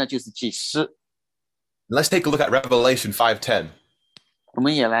我们现在就是祭司。Let's take a look at Revelation 5:10. 我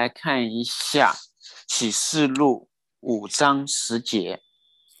们也来看一下启示录5章10节。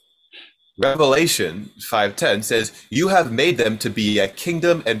Revelation 5:10 says, "You have made them to be a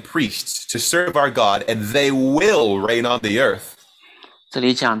kingdom and priests to serve our God, and they will reign on the earth." 这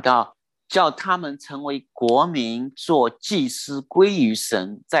里讲到，叫他们成为国民，做祭司，归于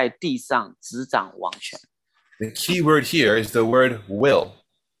神，在地上执掌王权。The key word here is the word will.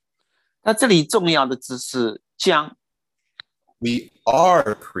 那这里重要的字是将。We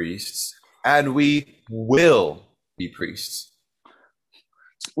are priests, and we will be priests.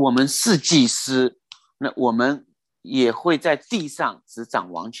 我们是祭司，那我们也会在地上执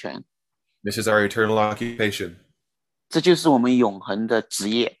掌王权。This is our eternal occupation. 这就是我们永恒的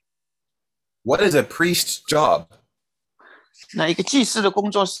职业。What is a priest's job? 那一个祭司的工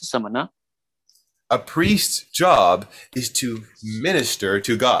作是什么呢？ A priest's job is to minister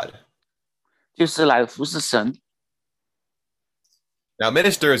to God. 就是来服侍神。Now,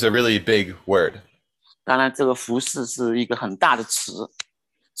 minister is a really big word. 当然，这个服侍是一个很大的词。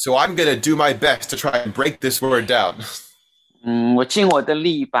So I'm going to do my best to try and break this word down. 我尽我的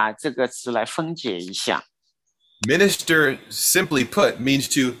力把这个词来分解一下。Minister, simply put, means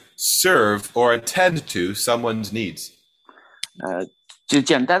to serve or attend to someone's needs. 就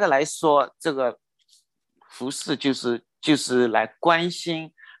简单的来说，这个服侍就是来关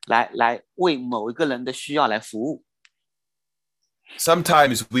心，来为某一个人的需要来服务。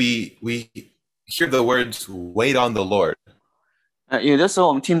Sometimes we hear the words "wait on the Lord." 有的时候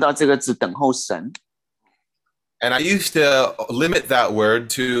我们听到这个字等候神。And I used to limit that word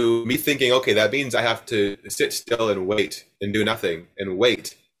to me thinking, okay, that means I have to sit still and wait and do nothing and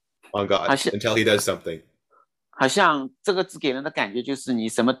wait on God until he does something. 好像这个字给人的感觉就是你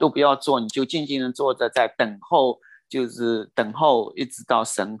什么都不要做，你就静静的坐着在等候，就是等候一直到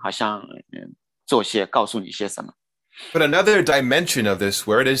神好像做些告诉你些什么。But another dimension of this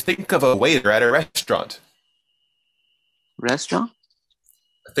word is think of a waiter at a restaurant. Restaurant?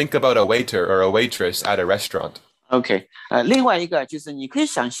 Think about a waiter or a waitress at a restaurant. OK， 另外一个就是你可以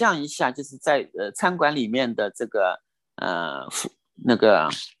想象一下，就是在餐馆里面的这个那个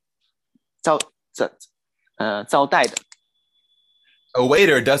招待的。A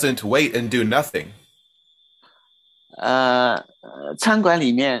waiter doesn't wait and do nothing. 餐馆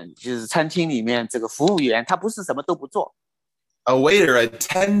里面就是餐厅里面这个服务员，他不是什么都不做。A waiter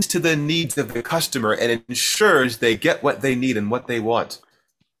attends to the needs of the customer and ensures they get what they need and what they want.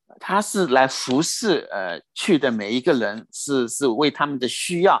 他是来服侍去的每一个人，是为他们的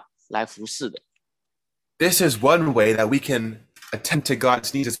需要来服侍的。This is one way that we can attend to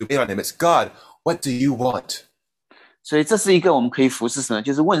God's needs as we wait on him. It's God, what do you want? 所以这是一个我们可以服侍神的，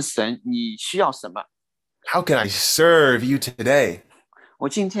就是问神你需要什么。How can I serve you today? 我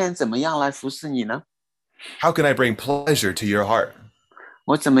今天怎么样来服侍你呢？ How can I bring pleasure to your heart?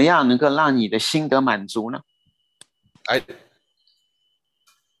 我怎么样能够让你的心得满足呢？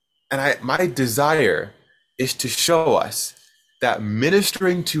 My desire is to show us that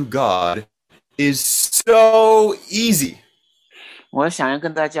ministering to God is so easy. 我想要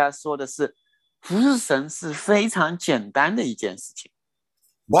跟大家说的是，服侍神是非常简单的一件事情。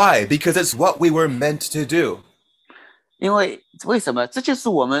Why? Because it's what we were meant to do. 因为为什么？这就是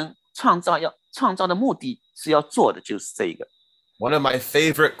我们创造的目的是要做的，就是这一个。One of my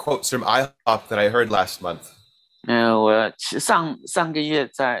favorite quotes from IHOP that I heard last month. 我上个月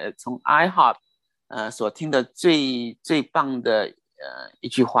从 IHOP 所听的最棒的一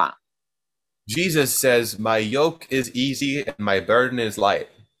句话。Jesus says, "My yoke is easy and my burden is light."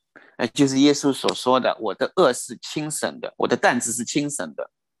 就是耶稣所说的，我的轭是轻省的，我的担子是轻省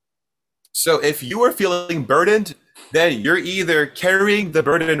的。So if you are feeling burdened, then you're either carrying the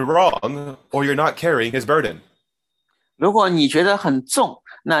burden wrong or you're not carrying his burden. 如果你觉得很重，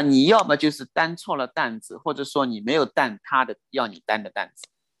那你要么就是担错了担子，或者说你没有担他的要你担的担子。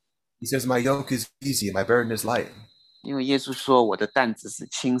He says, "My yoke is easy, my burden is light." 因为耶稣说我的担子是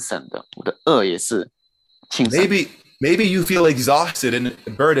轻省的，我的轭也是轻省的。Maybe you feel exhausted and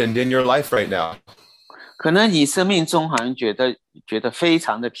burdened in your life right now. 可能你生命中好像觉得非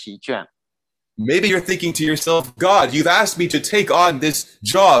常的疲倦。Maybe you're thinking to yourself, "God, you've asked me to take on this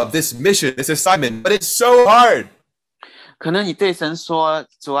job, this mission, this assignment, but it's so hard." 可能你对神说，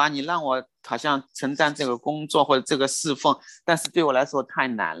主啊，你让我好像承担这个工作或者这个侍奉，但是对我来说太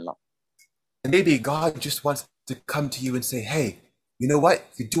难了。And maybe God just wants to come to you and say, hey, you know what?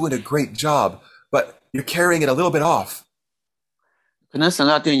 You're doing a great job, but you're carrying it a little bit off. 可能神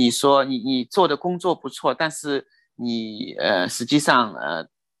要对你说，你做的工作不错，但是你实际上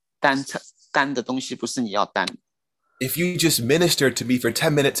担的东西不是你要担。If you just minister to me for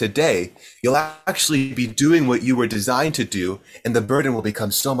 10 minutes a day, you'll actually be doing what you were designed to do, and the burden will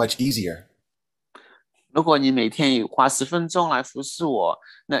become so much easier. 如果你每天有花10分钟来服侍我，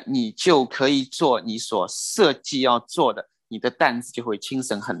那你就可以做你所设计要做的，你的担子就会轻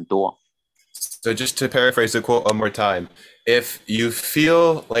省很多。So just to paraphrase the quote one more time, if you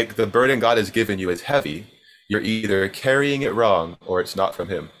feel like the burden God has given you is heavy, you're either carrying it wrong or it's not from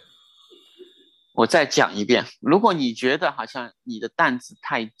him. 我再讲一遍，如果你觉得好像你的担子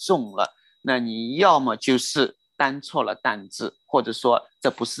太重了，那你要么就是担错了担子，或者说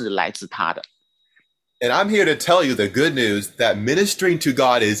这不是来自他的。And I'm here to tell you the good news that ministering to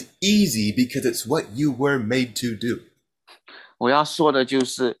God is easy because it's what you were made to do. 我要说的就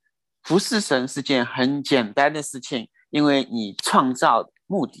是服侍神是件很简单的事情，因为你创造的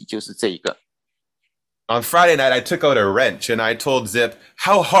目的就是这一个。On Friday night, I took out a wrench and I told Zip,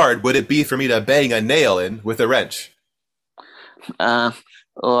 how hard would it be for me to bang a nail in with a wrench?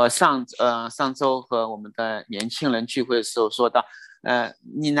 我上周和我们的年轻人聚会的时候说到，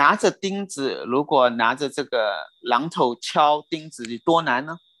你拿着钉子，如果拿着这个榔头敲钉子，有多难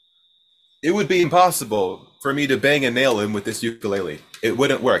呢？ It would be impossible for me to bang a nail in with this ukulele. It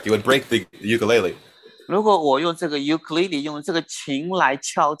wouldn't work. It would break the ukulele. 如果我用这个 ukulele 用这个琴来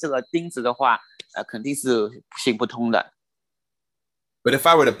敲这个钉子的话，肯定是行不通的。 But if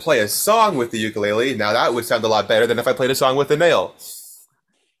I were to play a song with the ukulele, now that would sound a lot better than if I played a song with a nail.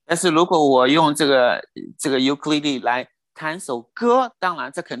 但是如果我用这个 ukulele 来弹首歌，当然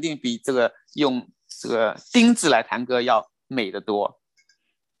这肯定比这个用这个钉子来弹歌要美得多。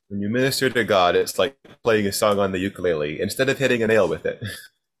 When you minister to God, it's like playing a song on the ukulele instead of hitting a nail with it.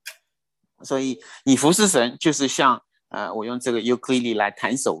 所以你服侍神就是像我用这个 ukulele 来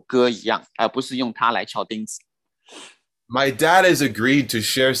弹首歌一样，而不是用它来敲钉子。 My dad has agreed to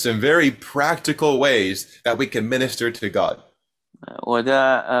share some very practical ways that we can minister to God. 我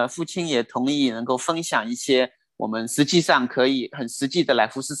的父亲也同意能够分享一些我们实际上可以很实际的来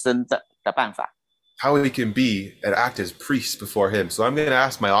服侍神的办法。 How we can be and act as priests before him. So I'm going to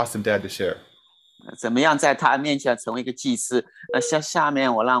ask my awesome dad to share. 怎么样在他面前成为一个祭司？下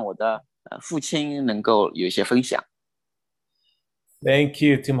面我让我的父亲能够有一些分享。 Thank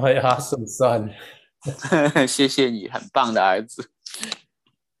you to my awesome son. 谢谢你，很棒的儿子。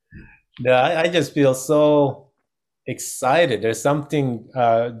 Yeah, I just feel so excited. There's something,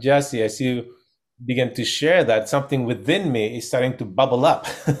 Jesse, as you begin to share that, something within me is starting to bubble up.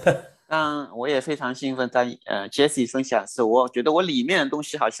 我也非常兴奋，在Jesse 分享时，我觉得我里面的东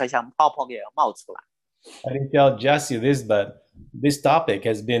西好像泡泡给冒出来。 I didn't tell Jesse this, but this topic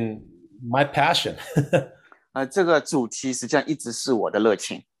has been my passion. 这个主题实际上一直是我的热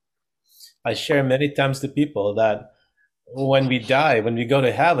情。 I share many times to people that when we die, when we go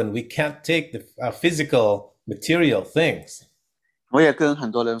to heaven, we can't take the physical, material things. 我也跟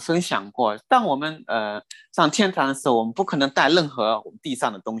很多人分享过，当我们上天堂的时候，我们不可能带任何我们地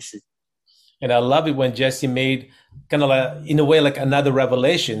上的东西。 And I love it when Jesse made kind of like, in a way, like another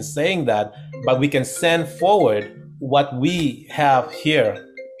revelation saying that, but we can send forward what we have here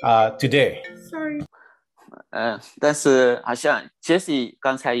today. 但是好像 Jesse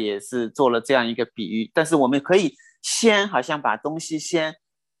刚才也是做了这样一个比喻，但是我们可以先好像把东西先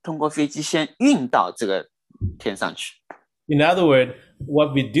通过飞机先运到这个天上去。 In other words, what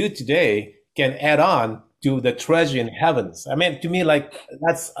we do today can add on to the treasure in heavens. I mean, to me, like,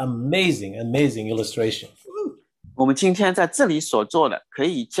 that's amazing, amazing illustration. 我们今天在这里所做的，可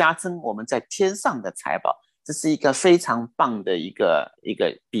以加增我们在天上的财宝，这是一个非常棒的一个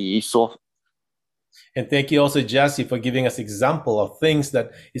比喻说。 And thank you also, Jesse, for giving us example of things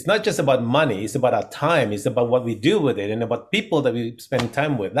that it's not just about money, it's about our time, it's about what we do with it, and about people that we spend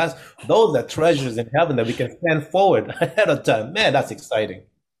time with. Those are treasures in heaven that we can stand forward ahead of time. Man, that's exciting.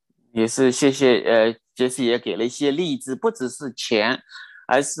 也是谢谢Jesse 也给了一些例子，不只是钱，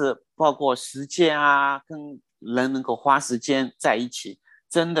而是包括时间啊，跟人能够花时间在一起，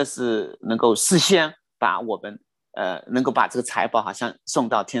真的是能够事先把我们能够把这个财宝好像送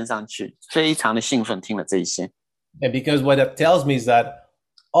到天上去，非常的兴奋听了这一些。 And because what that tells me is that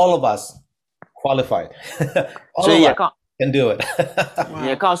all of us qualified. All 所 of 以 us can do it.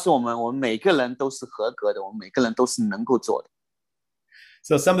 也告诉我们，我们每个人都是合格的，我们每个人都是能够做的。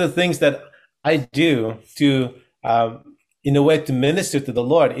 So some of the things that I do to, in a way, to minister to the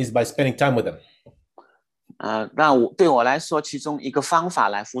Lord is by spending time with Him. 那对我来说，其中一个方法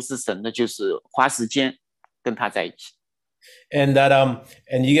来服侍神的就是花时间跟他在一起。And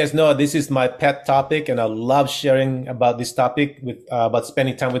and you guys know this is my pet topic, and I love sharing about this topic about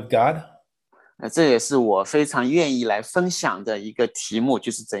spending time with God. 这也是我非常愿意来分享的一个题目，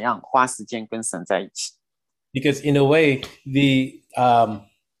就是怎样花时间跟神在一起。Because in a way,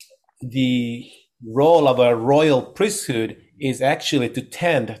 the role of a royal priesthood is actually to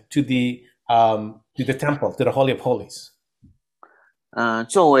tend to the temple, to the Holy of Holies.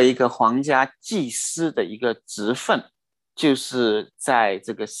 作为一个皇家祭司的一个职分，就是在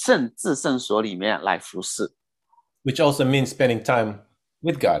这个至圣所里面来服侍。Which also means spending time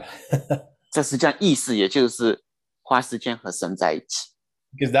with God. 这实际上意思也就是花时间和神在一起。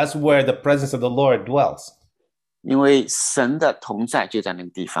Because that's where the presence of the Lord dwells. 因为神的同在就在那个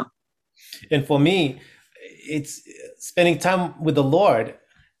地方。And for me, it's spending time with the Lord.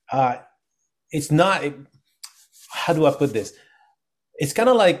 It's not, how do I put this? It's kind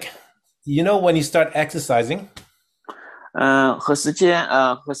of like, when you start exercising. 和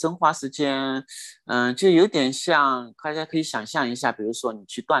神花时间，就有点像，大家可以想象一下，比如说你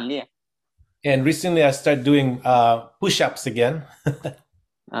去锻炼。And recently I started doing push-ups again.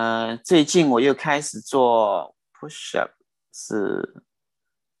 最近我又开始做 push-up， 是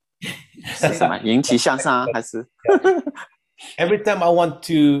什么？引体向上还是？Every time I want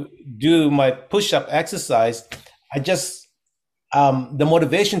to do my push-up exercise, I just the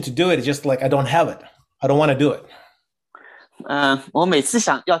motivation to do it is just like I don't have it. I don't want to do it. 我每次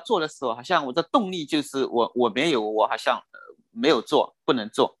想要做的时候，好像我的动力就是我没有，我好像没有做，不能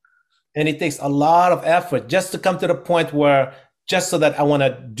做。And it takes a lot of effort just to come to the point where just so that I want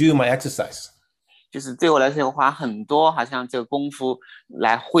to do my exercise. 就是对我来说，花很多好像这个功夫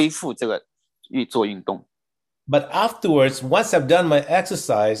来恢复这个做运动。But afterwards, once I've done my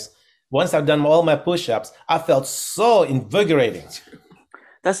exercise, once I've done all my push-ups, I felt so invigorating.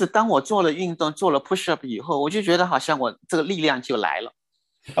 但是当我做了运动，做了 push up 以后，我就觉得好像我这个力量就来了。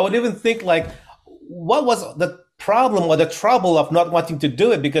I would even think like, what was the problem or the trouble of not wanting to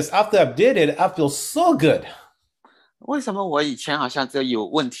do it? Because after I did it, I feel so good. 为什么我以前好像这有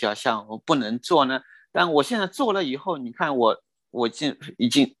问题，好像我不能做呢？但我现在做了以后，你看我已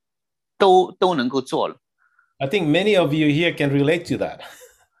经都能够做了。I think many of you here can relate to that.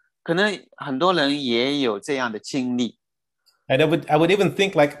 可能很多人也有这样的经历。And I would even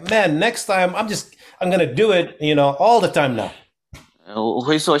think like, man, next time I'm going to do it, all the time now. 我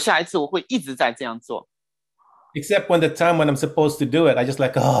会说下一次我会一直在这样做。Except when the time when I'm supposed to do it, I just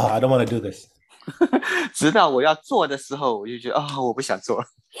like, I don't want to do this. 直到我要做的时候，我就觉得我不想做。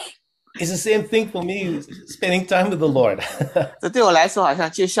It's the same thing for me, spending time with the Lord. 这对我来说好像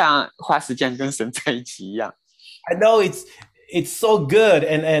就像花时间跟神在一起一样。I know it's so good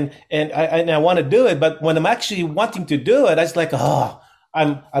and I want to do it, but when I'm actually wanting to do it, I just like,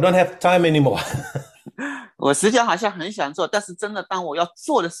 I don't have time anymore. 我实际上好像很想做，但是真的当我要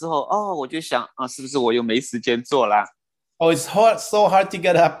做的时候，我就想是不是我又没时间做啦？ It's so hard to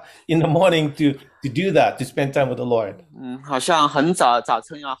get up in the morning to do that, to spend time with the Lord. 好像早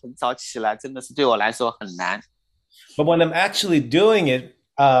晨要很早起来，真的是对我来说很难。But when I'm actually doing it,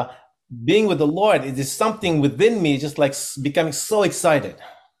 being with the Lord, it is something within me, just like becoming so excited.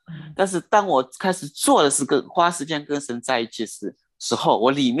 但是当我开始做的是花时间跟神在一起时候，我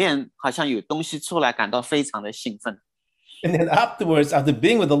里面好像有东西出来，感到非常的兴奋。And then afterwards, after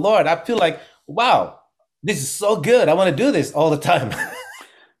being with the Lord, I feel like, wow, this is so good. I want to do this all the time.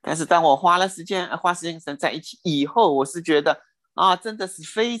 但是当我花时间跟神在一起以后，我是觉得真的是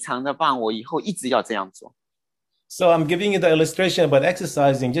非常的棒，我以后一直要这样做。So I'm giving you the illustration about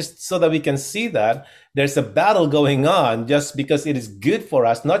exercising just so that we can see that there's a battle going on just because it is good for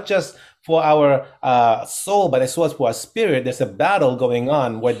us, not just for our soul, but as well as for our spirit. There's a battle going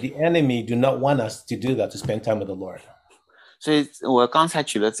on where the enemy do not want us to do that, to spend time with the Lord. 所以我刚才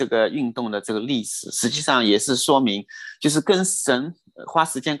举的这个运动的这个例子，实际上也是说明，就是跟神花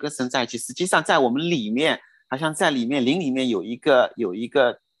时间跟神在一起，实际上在我们里面，好像在灵里面有一个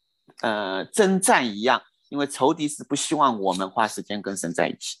征战一样。因为仇敌是不希望我们花时间跟神在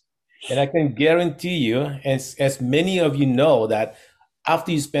一起。And I can guarantee you, as many of you know, that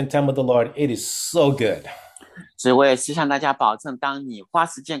after you spend time with the Lord, it is so good. 所以我也是向大家保证，当你花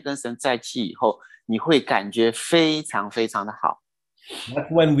时间跟神在一起以后，你会感觉非常非常的好。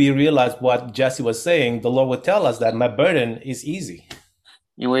That's when we realize what Jesse was saying. The Lord will tell us that my burden is easy.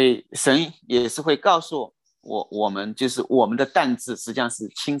 因为神也是会告诉我们，就是我们的担子实际上是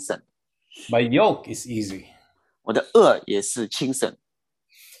轻省。My yoke is easy. 我的轭也是轻省。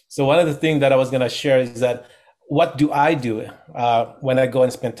So one of the things that I was going to share is that what do I do when I go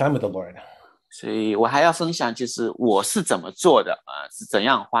and spend time with the Lord? 所以我还要分享，就是我是怎么做的是怎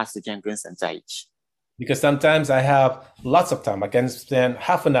样花时间跟神在一起。Because sometimes I have lots of time. I can spend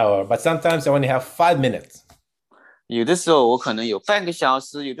half an hour, but sometimes I only have 5 minutes. 有的时候我可能有半个小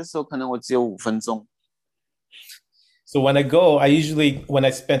时，有的时候可能我只有5分钟。So when I go, when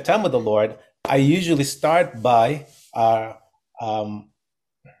I spend time with the Lord, I usually start by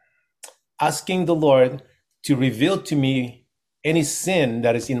asking the Lord to reveal to me any sin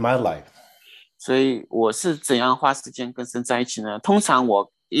that is in my life. 所以我是怎样花时间跟神在一起呢？通常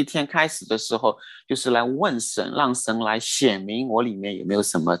我一天开始的时候，就是来问神，让神来显明我里面有没有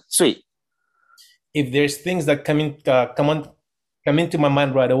什么罪。If there's things that come into my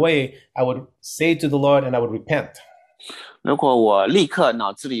mind right away, I would say to the Lord and I would repent. 如果我立刻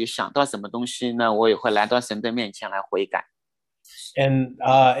脑子里有想到什么东西呢，我也会来到神的面前来悔改。And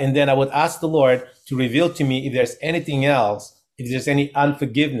then I would ask the Lord to reveal to me if there's anything else, if there's any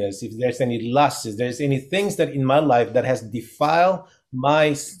unforgiveness, if there's any lust, if there's any things that in my life that has defiled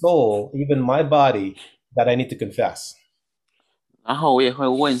my soul, even my body, that I need to confess. 然后我也会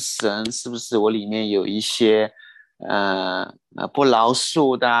问神，是不是我里面有一些不饶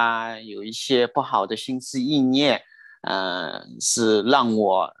恕的，有一些不好的心思意念，是让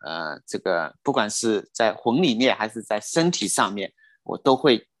我这个不管是在魂里面还是在身体上面，我都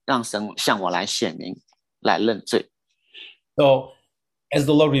会让神向我来显明，来认罪。So as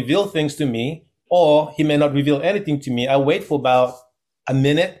the Lord reveals things to me, or he may not reveal anything to me, I wait for about a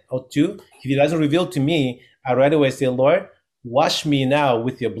minute or two. If he doesn't reveal to me, I right away say, Lord, wash me now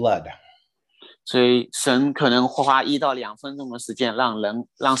with your blood. 所以神可能花1到2分钟的时间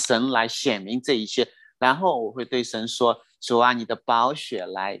让神来显明这一切，然后我会对神说，主啊，你的宝血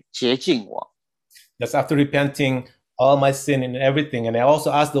来洁净我。That's after repenting all my sin and everything. And I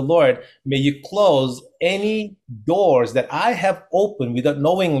also ask the Lord, may you close any doors that I have opened without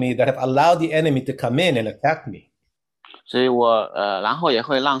knowingly that have allowed the enemy to come in and attack me. 所以我然后也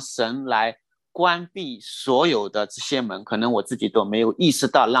会让神来关闭所有的这些门，可能我自己都没有意识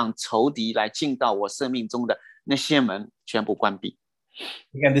到，让仇敌来进到我生命中的那些门全部关闭。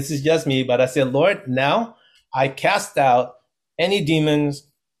Again, this is just me, but I said, Lord, now I cast out any demons,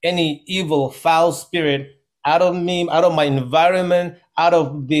 any evil, foul spirit out of me, out of my environment, out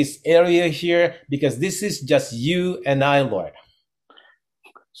of this area here, because this is just you and I, Lord.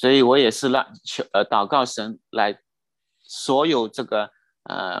 所以我也是祷告神来，所有这个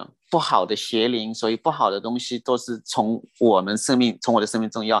不好的邪灵，所以不好的东西都是从我的生命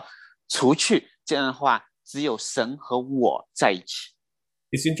中要除去。这样的话，只有神和我在一起。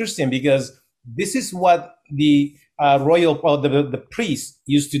It's interesting because this is what the royal or the priests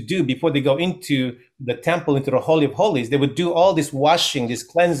used to do before they go into the temple, into the Holy of Holies. They would do all this washing, this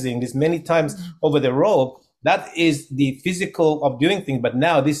cleansing, this many times over their robe. That is the physical of doing things. But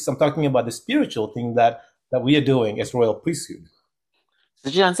now I'm talking about the spiritual thing that we are doing as royal priesthood. 实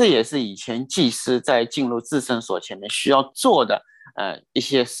际上，这也是以前祭司在进入至圣所前面需要做的一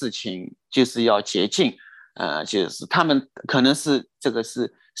些事情，就是要洁净。就是他们可能是这个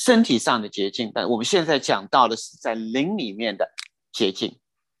是身体上的洁净，但我们现在讲到的是在灵里面的洁净。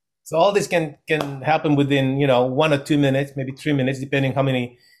So all this can happen within 1 or 2 minutes, maybe 3 minutes, depending how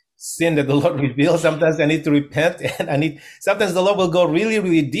many sin that the Lord reveals. Sometimes I need to repent, and sometimes the Lord will go really,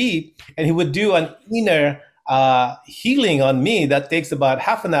 really deep, and He would do an inner healing on me that takes about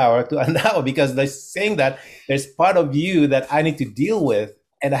half an hour to an hour, because they're saying that there's part of you that I need to deal with,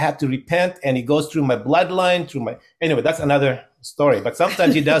 and I have to repent, and it goes through my bloodline, anyway, that's another story, but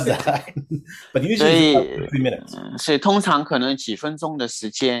sometimes he does that. But usually it's about 3 minutes. 所以通常可能几分钟的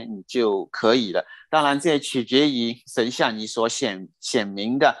时间你就可以了。当然这也取决于神向你所显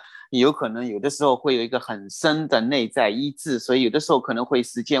明的，你有可能有的时候会有一个很深的内在医治，所以有的时候可能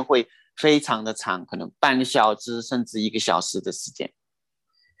时间会非常的长，可能半个小时甚至1个小时的时间。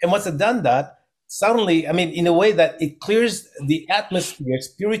And once I've done that, suddenly, I mean, in a way that it clears the atmosphere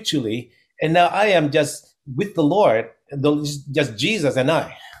spiritually, and now I am just with the Lord, just Jesus and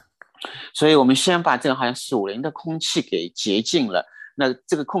I. 所以我们先把这个好像属灵的空气给洁净了。那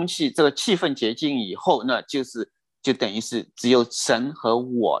这个空气、这个气氛洁净以后，那就等于是只有神和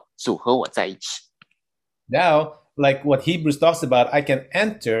我、主和我在一起。Now, like what Hebrews talks about, I can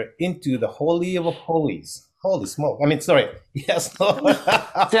enter into the Holy of Holies. Holy smoke! I mean, sorry. Yes, Lord.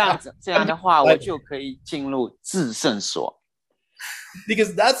 这样的话，我就可以进入至圣所。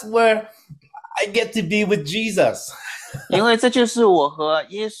Because that's where I get to be with Jesus. 因为这就是我和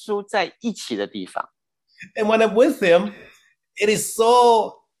耶稣在一起的地方。And when I'm with him, it is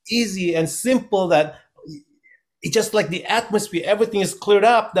so easy and simple that it's just like the atmosphere, everything is cleared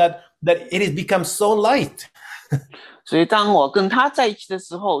up, that it has become so light. 所以当我跟他在一起的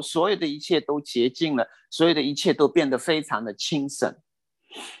时候，所有的一切都洁净了，所有的一切都变得非常的清省。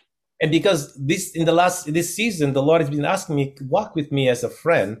And because this season, the Lord has been asking me to walk with me as a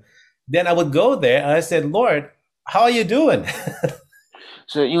friend, then I would go there and I said, Lord, how are you doing?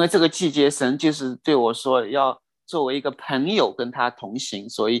 所以因为这个季节，神就是对我说要作为一个朋友跟他同行，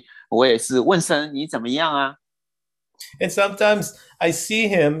所以我也是问神你怎么样啊？ And sometimes I see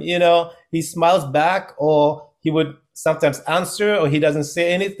him, he smiles back, or he would sometimes answer, or he doesn't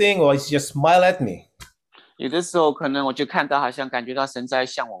say anything, or he just smile at me. 有的时候可能我就看到好像感觉到神在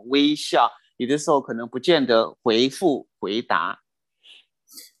向我微笑，有的时候可能不见得回答。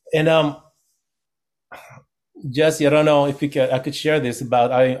 And Jesse, I don't know if I could share this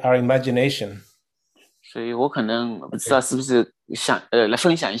about our imagination. 所以我可能不知道是不是来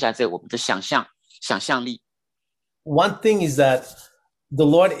分享一下这我们的想象力。 One thing is that the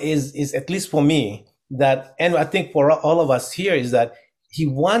Lord is at least for me, that, and I think for all of us here, is that he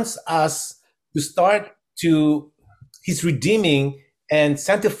wants us to start to, he's redeeming and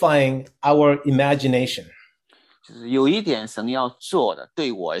sanctifying our imagination. 就是有一点神要做的，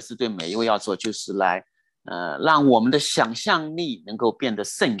对我也是对每一位要做，就是来让我们的想象力能够变得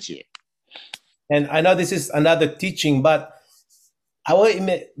圣洁。 And I know this is another teaching, but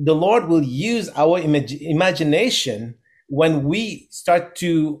the Lord will use our imagination when we start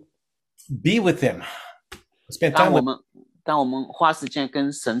to be with him, spend time with him. 当我们花时间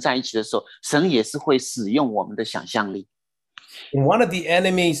跟神在一起的时候，神也是会使用我们的想象力。 And one of the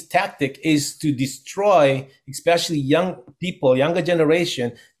enemy's tactic is to destroy, especially young people, younger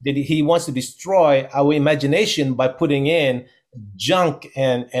generation, that he wants to destroy our imagination by putting in junk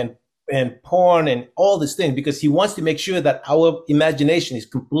and porn and all these things, because he wants to make sure that our imagination is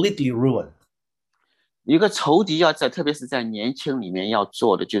completely ruined. 一个仇敌要特别是在年轻里面要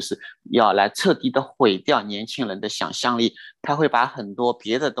做的，就是要来彻底的毁掉年轻人的想象力。他会把很多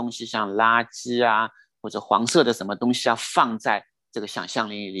别的东西，像垃圾啊，或者黄色的什么东西啊，放在这个想象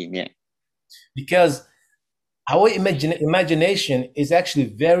力里面。 Because our imagination is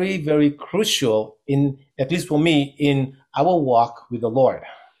actually very, very crucial in, at least for me, in our walk with the Lord.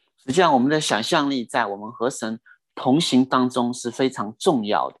 实际上，我们的想象力在我们和神同行当中是非常重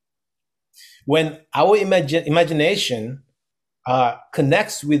要的。 When our imagination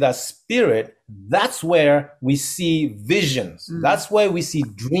connects with our spirit, that's where we see visions. That's where we see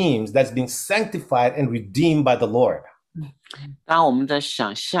dreams that's been sanctified and redeemed by the Lord. 当我们的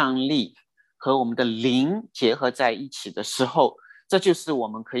想象力和我们的灵结合在一起的时候，这就是我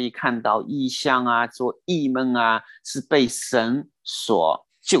们可以看到异象啊，做异梦啊，是被神所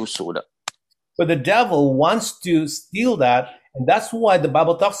救赎的。 But the devil wants to steal that, and that's why the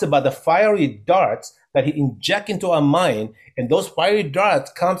Bible talks about the fiery darts that he injects into our mind, and those fiery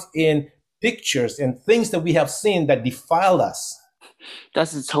darts comes in pictures and things that we have seen that defile us. 但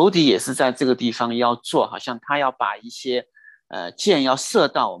是仇敌也是在这个地方要做，好像他要把一些箭要射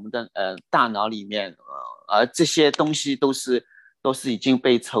到我们的大脑里面，而这些东西都是已经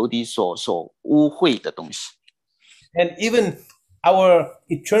被仇敌所污秽的东西。 And even our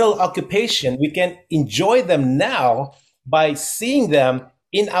eternal occupation, we can enjoy them now by seeing them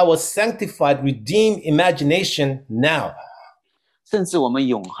in our sanctified, redeemed imagination now. 甚至我们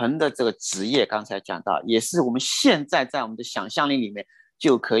永恒的这个职业，刚才讲到，也是我们现在在我们的想象力里面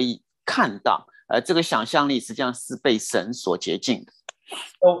就可以看到，而这个想象力实际上是被神所洁净的。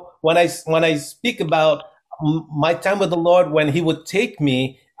 So when I speak about my time with the Lord, when he would take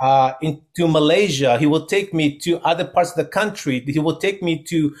me into Malaysia, he will take me to other parts of the country, he will take me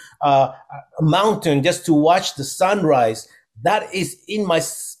to a mountain just to watch the sunrise. That is in my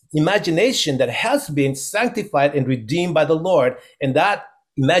imagination that has been sanctified and redeemed by the Lord, and that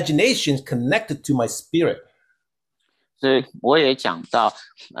imagination is connected to my spirit. 所以我也讲到，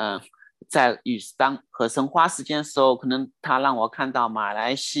在当和神花时间的时候，可能他让我看到马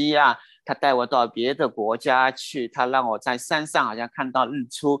来西亚，他带我到别的国家去，他让我在山上好像看到日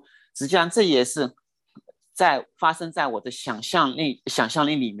出。实际上，这也是发生在我的想象力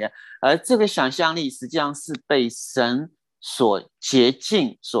里面，而这个想象力实际上是被神所洁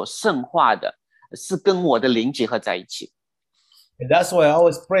净、所圣化的，是跟我的灵结合在一起。 And that's why I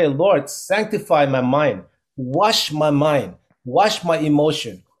always pray, Lord, sanctify my mind, wash my mind, wash my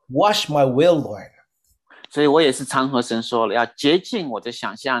emotion, wash my will, Lord. 所以我也是常和神说了，要洁净我的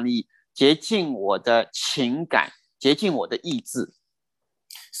想象力，洁净我的情感，洁净我的意志。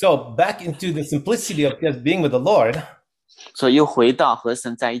 So back into the simplicity of just being with the Lord. 所以又回到和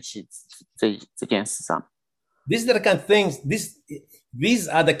神在一起这件事上。 These are the kind of things. These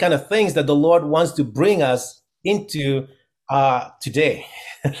are the kind of things that the Lord wants to bring us into today.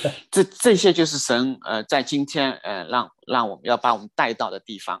 这些就是神在今天让我们要把我们带到的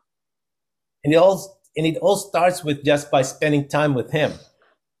地方。And it all starts with just by spending time with Him.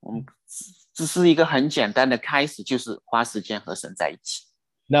 我们这是一个很简单的开始，就是花时间和神在一起。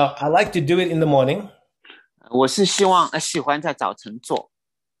 Now, I like to do it in the morning. 我是喜欢在早晨做。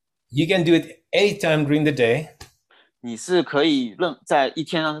 You can do it anytime during the day. 你是可以在一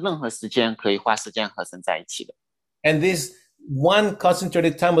天任何时间可以花时间和神在一起的。 And this one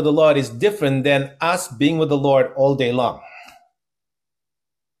concentrated time with the Lord is different than us being with the Lord all day long.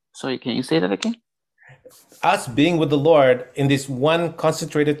 Sorry, can you say that again? Us being with the Lord in this one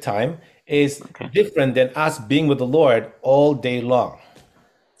concentrated time is different than us being with the Lord all day long.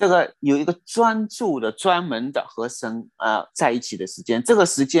 这个有一个专注的、专门的和神在一起的时间，这个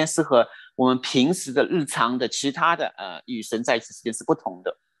时间是和我们平时的日常的其他的与神在一起的时间是不同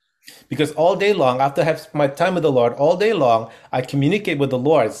的。 Because all day long, after I have my time with the Lord, all day long, I communicate with the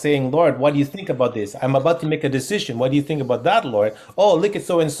Lord saying, Lord, what do you think about this? I'm about to make a decision. What do you think about that, Lord? Oh, look at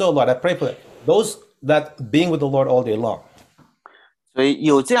so-and-so, Lord. I pray for those that being with the Lord all day long. 所以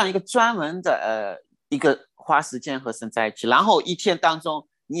有这样一个专门的一个花时间和神在一起，然后一天当中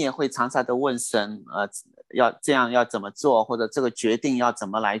你也会常常的问神要怎么做，或者这个决定要怎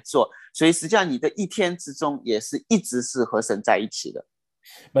么来做。所以实际上你的一天之中也是一直是和神在一起的。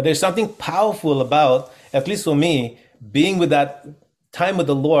 But there's something powerful about, at least for me, being with that time with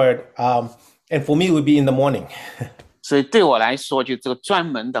the Lord, and for me it would be in the morning. 所以对我来说，就这个专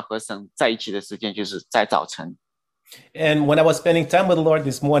门的和神在一起的时间，就是在早晨。 And when I was spending time with the Lord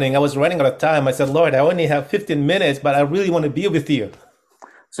this morning, I was running out of time. I said, Lord, I only have 15 minutes, but I really want to be with you.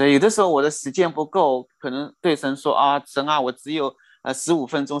 所以有的时候我的时间不够，可能对神说神啊，我只有15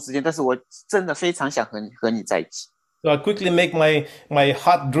分钟时间，但是我真的非常想和你在一起。 So I quickly make my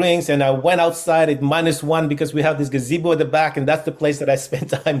hot drinks, and I went outside at -1 because we have this gazebo at the back, and that's the place that I spend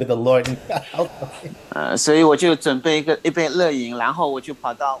time with the Lord. 所以我就准备一杯热饮，然后我就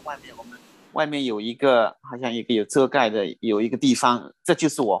跑到外面，我们外面有一个好像一个有遮盖的有一个地方，这就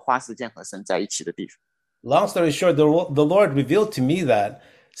是我花时间和神在一起的地方。 Long story short, the Lord revealed to me that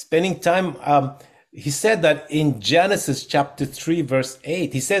spending time, He said that in Genesis chapter 3, verse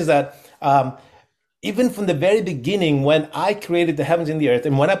 8, He says that even from the very beginning, when I created the heavens and the earth,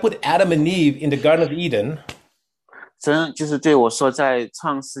 and when I put Adam and Eve in the Garden of Eden, 神就是对我说，在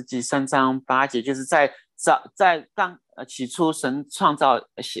创世纪3章8节，就是在起初神创造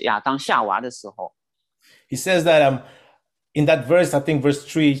亚当夏娃的时候， He says that in that verse, I think verse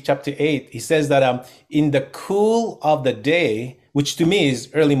 3, chapter 8, He says that in the cool of the day, which to me is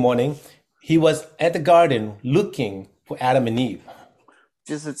early morning, He was at the garden looking for Adam and Eve.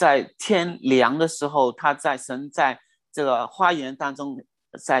 就是在天凉的时候，神在这个花园当中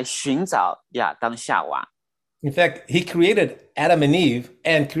在寻找亚当夏娃。 In fact, He created Adam and Eve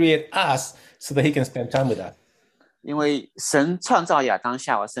and created us so that He can spend time with us. 因为神创造亚当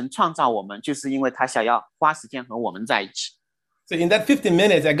夏娃，神创造我们，就是因为他想要花时间和我们在一起。 So in that 15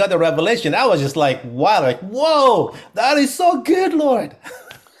 minutes, I got the revelation. I was just like, wow, like, whoa, that is so good, Lord.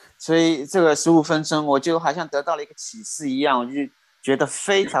 所以这个15分钟，我就好像得到了一个启示一样，我就觉得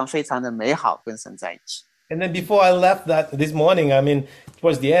非常非常的美好，跟神在一起。 And then before I left this morning, I mean,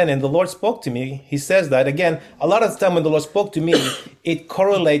 towards the end, and the Lord spoke to me. He says that, again, a lot of the time when the Lord spoke to me, it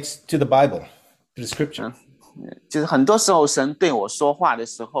correlates to the Bible, to the scripture. 就是很多时候神对我说话的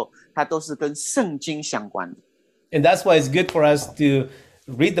时候，他都是跟圣经相关的。 And that's why it's good for us to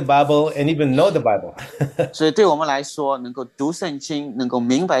read the Bible and even know the Bible. 所以对我们来说，能够读圣经，能够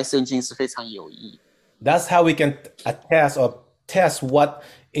明白圣经是非常有意义。 That's how we can attest or test what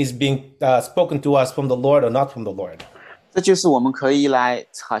is being spoken to us from the Lord or not from the Lord. 这就是我们可以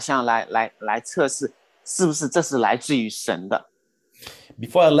好像来测试，是不是这是来自于神的。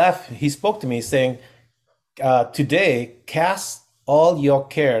 Before I left, he spoke to me saying, today, cast all your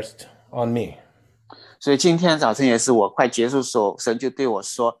cares on me. 所以今天早晨也是我快结束的时候，神就对我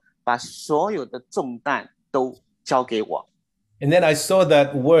说，把所有的重担都交给我。 And then I saw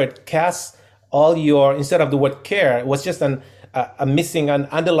that word, cast all your, instead of the word care, it was just a missing, an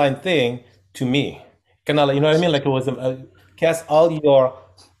underlined thing to me. Kind of, you know what I mean? Like it was cast all your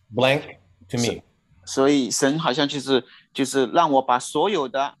blank to me. 所以神好像就是让我把所有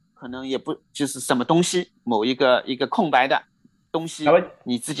的可能也不就是什么东西，某一个空白的东西，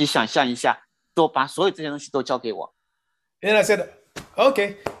你自己想象一下，都把所有这些东西都交给我。 And I said,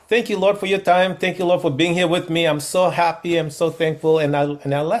 okay, thank you, Lord, for your time. Thank you, Lord, for being here with me. I'm so happy. I'm so thankful. And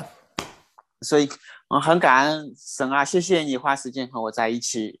I left. 所以我很感恩神啊，谢谢你花时间和我在一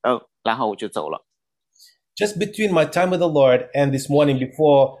起，然后我就走了。 Just between my time with the Lord and this morning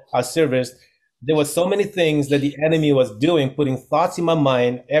before our service, there were so many things that the enemy was doing, putting thoughts in my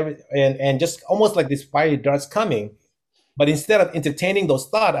mind, and just almost like these fiery darts coming. But instead of entertaining those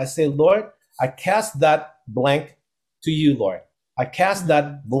thoughts, I say, Lord, I cast that blank to you, Lord. I cast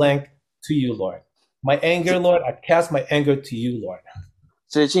that blank to you, Lord. My anger, Lord, I cast my anger to you, Lord.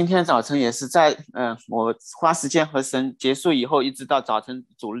 所以今天早晨也是在我花时间和神结束以后，一直到早晨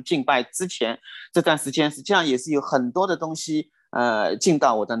主日敬拜之前这段时间，实际上也是有很多的东西进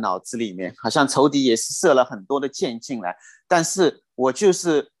到我的脑子里面，好像仇敌也是射了很多的箭进来，但是我就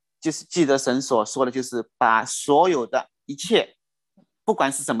是记得神所说的，就是把所有的一切，不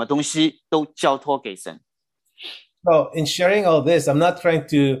管是什么东西，都交托给神。So in sharing all this, I'm not trying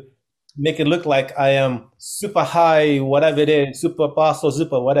to make it look like I am super high, whatever it is, super apostle,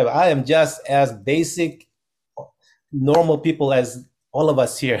 super whatever. I am just as basic, normal people as all of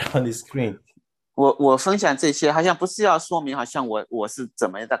us here on this screen. 我分享这些，好像不是要说明好像我是怎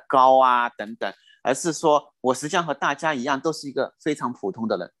么的高啊等等，而是说我实际上和大家一样，都是一个非常普通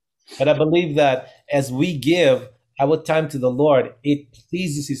的人。But I believe that as we give our time to the Lord, it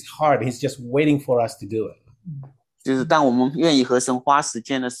pleases His heart. He's just waiting for us to do it. 就是当我们愿意和神花时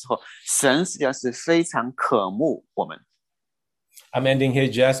间的时候，神实际上是非常渴慕我们。I'm ending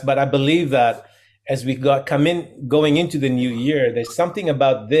here, Jess, but I believe that as we going into the new year, there's something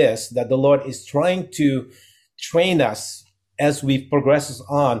about this that the Lord is trying to train us as we progress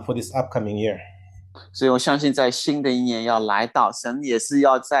on for this upcoming year. 所以我相信在新的一年要来到，神也是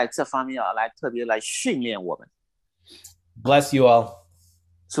要在这方面要来特别来训练我们。Bless you all.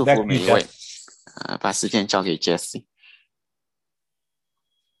 祝福每一位。把时间交给 Jesse。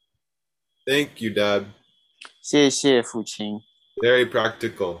 Thank you, Dad. 谢谢父亲。 Very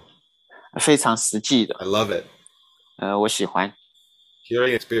practical. 非常实际的。 I love it. 我喜欢。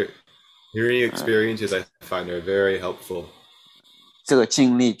 Hearing experiences I find are very helpful. 这个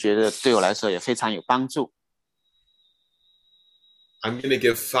经历觉得对我来说也非常有帮助。 I'm going to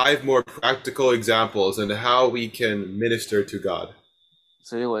give 5 more practical examples on how we can minister to God.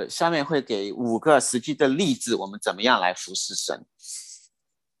 所以我下面会给5个实际的例子，我们怎么样来服侍神。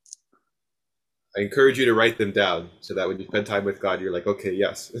 I encourage you to write them down so that when you spend time with God, you're like, okay,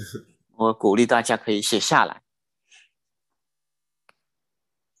 yes. 我鼓励大家可以写下来。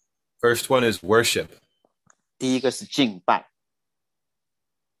 First one is worship. 第一个是敬拜。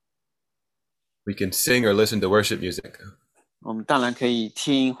 We can sing or listen to worship music. 我们当然可以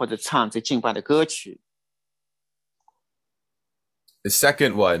听或者唱这敬拜的歌曲。 The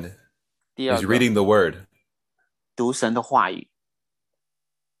second one 第二 is 个 reading the word. 读神的话语。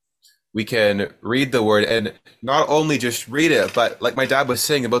 We can read the word and not only just read it, but like my dad was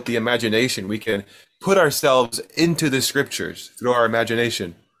saying about the imagination, we can put ourselves into the scriptures through our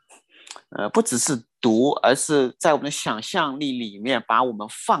imagination. 不只是读，而是在我们的想象力里面把我们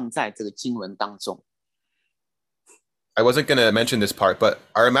放在这个经文当中。 I wasn't going to mention this part, but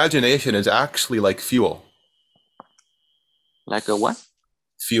our imagination is actually like fuel. Like a what?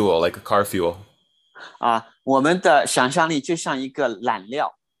 Fuel, like a car fuel. 我们的想象力就像一个燃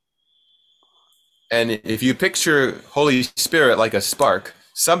料。 And if you picture Holy Spirit like a spark,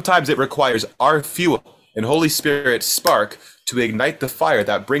 sometimes it requires our fuel and Holy Spirit's spark to ignite the fire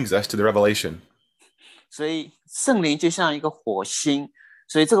that brings us to the revelation. 所以圣灵就像一个火星，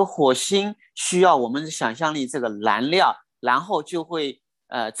所以这个火星需要我们的想象力这个燃料，然后就会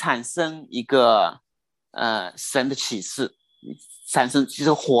产生一个神的启示，产生就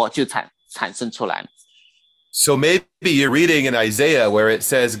是火就产生出来。 So maybe you're reading in Isaiah where it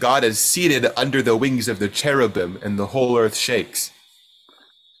says God is seated under the wings of the cherubim and the whole earth shakes.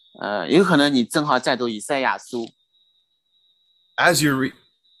 有可能你正好在读以赛亚书。 As you read,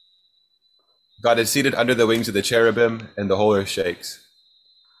 God is seated under the wings of the cherubim and the whole earth shakes.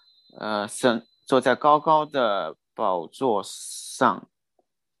 神坐在高高的宝座上。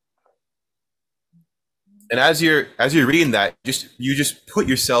 And as you're reading that, you just put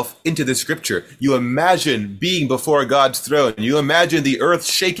yourself into the scripture. You imagine being before God's throne. You imagine the earth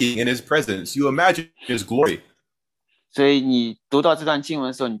shaking in His presence. You imagine His glory. 所以你读到这段经文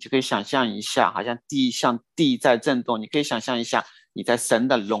的时候，你就可以想象一下，好像地在震动。你可以想象一下，你在神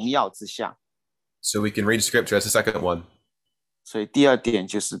的荣耀之下。 So we can read scripture. That's the second one. 所以第二点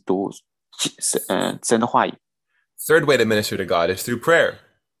就是读神的话语。 Third way to minister to God is through prayer.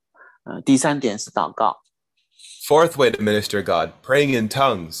 第三点是祷告。 Fourth way to minister to God, praying in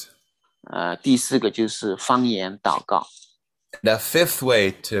tongues. 第四个就是方言祷告。 The fifth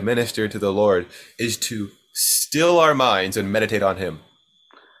way to minister to the Lord is to still our minds and meditate on Him.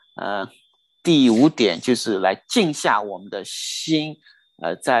 第五点就是来静下我们的心，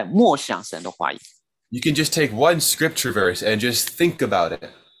在默想神的话语。 You can just take one scripture verse and just think about it.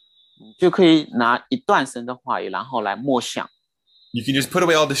 你就可以拿一段神的话语，然后来默想。You can just put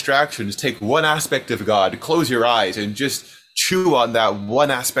away all distractions, take one aspect of God, close your eyes, and just chew on that one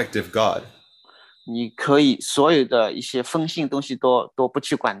aspect of God. 你可以所有的一些风性东西都不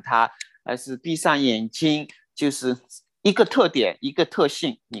去管它，而是闭上眼睛，就是一个特点，一个特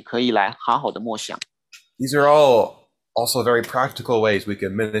性，你可以来好好的默想。These are all also very practical ways we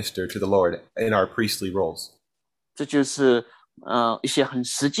can minister to the Lord in our priestly roles. 这就是一些很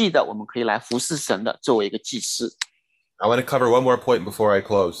实际的，我们可以来服侍神的，作为一个祭司。I want to cover one more point before I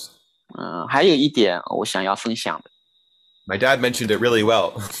close. 还有一点我想要分享的， My dad mentioned it really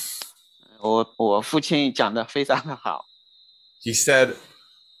well. 我父亲讲的非常的好。He said,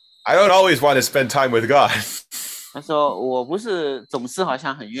 I don't always want to spend time with God. 他说我不是总是好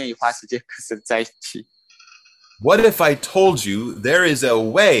像很愿意花时间跟神在一起。What if I told you there is a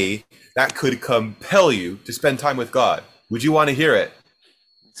way that could compel you to spend time with God? Would you want to hear it?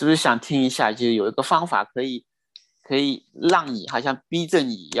 是不是想听一下？就有一个方法可以让你好像逼着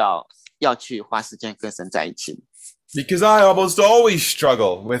你要去花时间跟神在一起。Because I almost always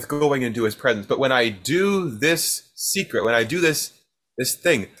struggle with going into his presence. But when I do this secret, when I do this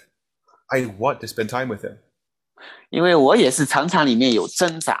thing, I want to spend time with him. 因为我也是常常里面有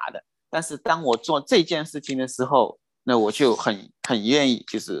挣扎的，但是当我做这件事情的时候，那我就很愿意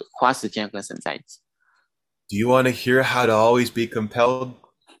就是花时间跟神在一起。Do you want to hear how to always be compelled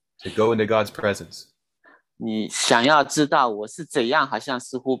to go into God's presence? 你想要知道我是怎样好像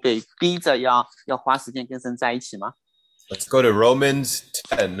似乎被逼着要花时间跟神在一起吗？ Let's go to Romans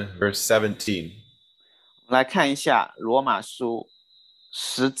 10, verse 17. 我们来看一下罗马书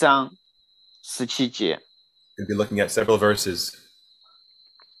10章17节， We'll be looking at several verses.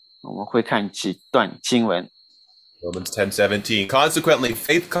 我们会看几段经文。 Romans 10:17. Consequently,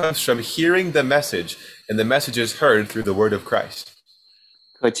 faith comes from hearing the message, and the message is heard through the word of Christ.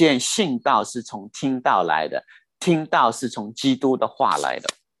 可见信道是从听道来的，听道是从基督的话来的。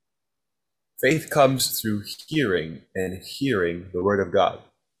 Faith comes through hearing, and hearing the word of God.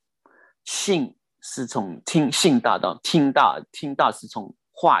 信是从信道到听道，听道是从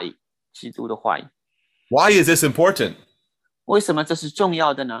话语，基督的话语。 Why is this important? 为什么这是重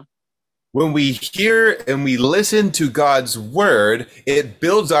要的呢？ When we hear and we listen to God's word, it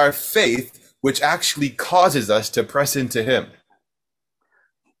builds our faith, which actually causes us to press into him.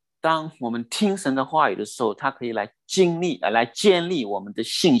 当我们听神的话语的时候，它可以来建立我们的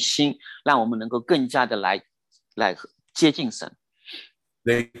信心，让我们能够更加的来接近神。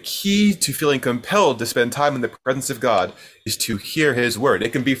 The key to feeling compelled to spend time in the presence of God is to hear his word.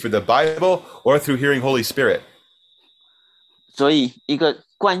 It can be through the Bible or through hearing Holy Spirit. 所以一个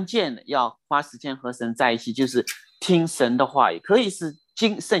关键的要花时间和神在一起，就是听神的话语，可以是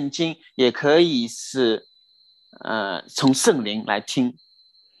圣经，也可以是从圣灵来听。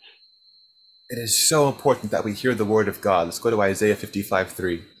 It is so important that we hear the word of God. Let's go to Isaiah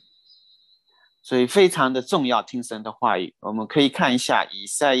 55:3. 所以非常的重要，听神的话语。我们可以看一下以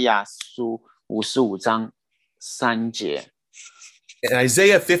赛亚书55章3节。 In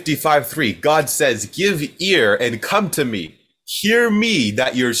Isaiah 55:3, God says, "Give ear and come to me. Hear me,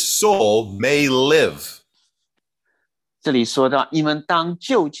 that your soul may live." 这里说到，你们当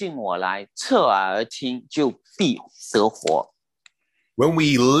就近我来，侧耳而听，就必得活。 When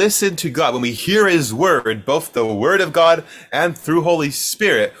we listen to God, when we hear his word, both the word of God and through Holy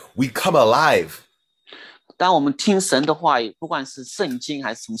Spirit, we come alive. 当我们听神的话语，不管是圣经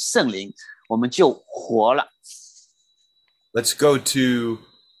还是从圣灵，我们就活了。 Let's go to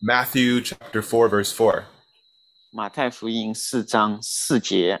Matthew chapter 4, verse 4. 马太福音4章4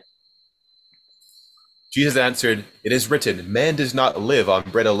节， Jesus answered, "It is written, man does not live on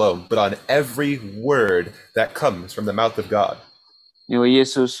bread alone, but on every word that comes from the mouth of God." 因为耶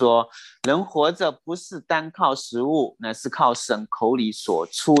稣说，人活着不是单靠食物，乃是靠神口里所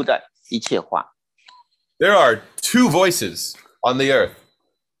出的一切话。 There are two voices on the earth,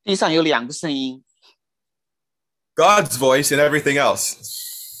 地上有2个声音， God's voice and everything else.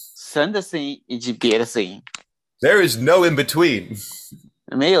 神的声音以及别的声音， There is no in between.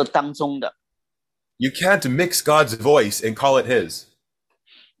 没有当中的。 You can't mix God's voice and call it his.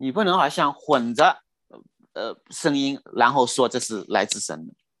 你不能好像混着声音，然后说这是来自神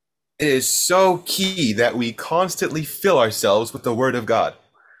的。 It is so key that we constantly fill ourselves with the word of God.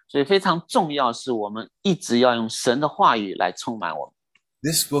 所以非常重要是我们一直要用神的话语来充满我们。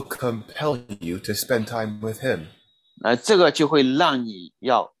 This will compel you to spend time with him. 这个就会让你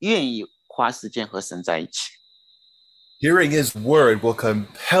要愿意花时间和神在一起。 Hearing his word will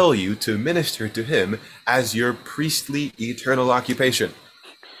compel you to minister to him as your priestly eternal occupation.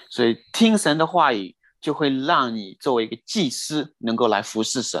 所以听神的话语就会让你作为一个祭司能够来服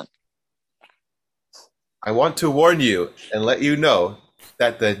侍神。I want to warn you and let you know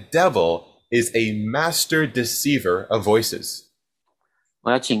that the devil is a master deceiver of voices.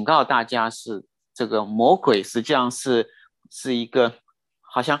 我要警告大家是，这个魔鬼实际上是一个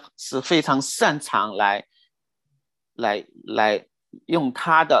好像是非常擅长来用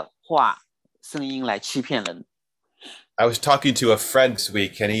他的话声音来欺骗人。I was talking to a friend this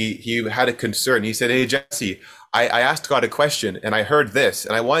week and he had a concern. He said, "Hey Jesse, I asked God a question and I heard this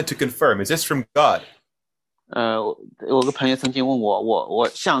and I wanted to confirm, is this from God?" 有个朋友曾经问我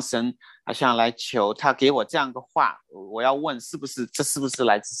向神好像来求他给我这样的话，我要问这是不是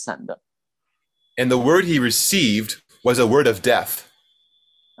来自神的？ And the word he received was a word of death.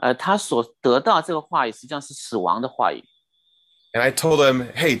 他所得到这个话语实际上是死亡的话语。And I told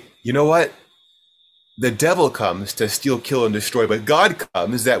him, "Hey, you know what? The devil comes to steal, kill, and destroy, but God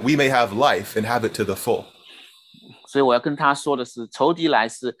comes that we may have life and have it to the full." 所以我要跟他说的是，仇敌来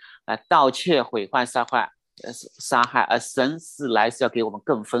是来盗窃、毁坏、杀害，而神是来是要给我们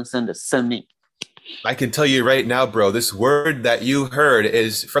更丰盛的生命。I can tell you right now, bro, this word that you heard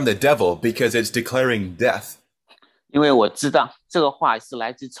is from the devil because it's declaring death. 因为我知道这个话是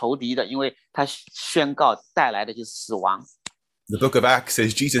来自仇敌的，因为他宣告带来的就是死亡。The book of Acts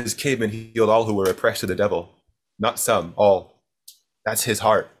says Jesus came and healed all who were oppressed of the devil. Not some, all. That's his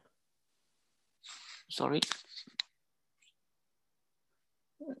heart. Sorry.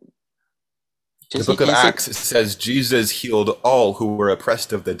 The book of Acts says Jesus healed all who were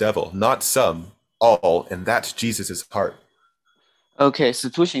oppressed of the devil. Not some, all. And that's Jesus' heart. OK， 使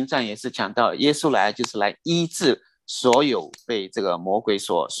徒行传也是讲到耶稣来就是来医治所有被这个魔鬼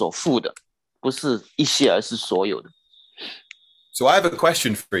所附的，不是一些，而是所有的。So I have a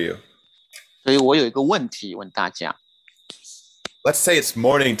question for you. 所以我有一个问题问大家。Let's say it's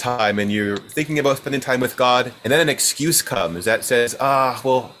morning time and you're thinking about spending time with God, and then an excuse comes that says,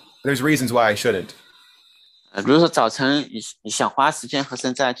 well, there's reasons why I shouldn't. 比如说早晨你想花时间和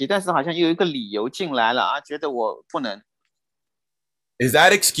神在一起，但是好像又有一个理由进来了觉得我不能。Is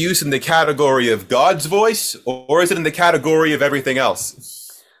that excuse in the category of God's voice, or is it in the category of everything else?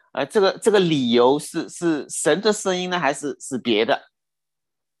 这个理由是神的声音呢，还是别的？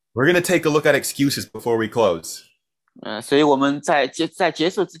 We're going to take a look at excuses before we close. 所以我们在结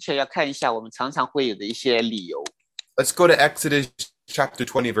束之前要看一下我们常常会有的一些理由。Let's go to Exodus chapter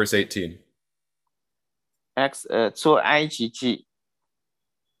 20, verse 18. 出埃及记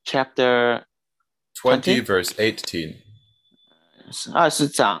chapter 20, verse 18. 20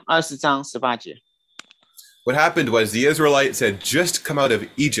章18节。What happened was the Israelites had just come out of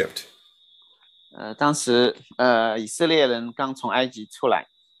Egypt. 当时以色列人刚从埃及出来。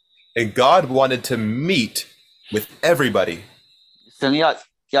And God wanted to meet with everybody. 神要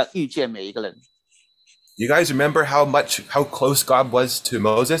遇见每一个人。You guys remember how close God was to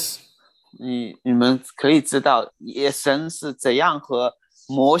Moses? 你们可以知道，神是怎样和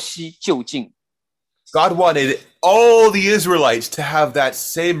摩西就近。God wanted all the Israelites to have that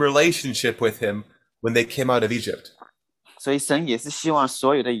same relationship with him when they came out of Egypt. 所以神也是希望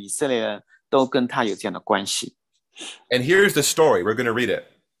所有的以色列人都跟他有这样的关系。And here's the story. We're going to read it.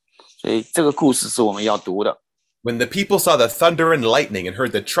 所以这个故事是我们要读的。When the people saw the thunder and lightning and heard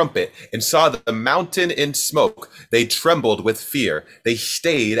the trumpet and saw the mountain in smoke, they trembled with fear. They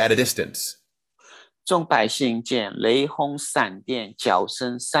stayed at a distance. 众百姓见雷轰闪电、角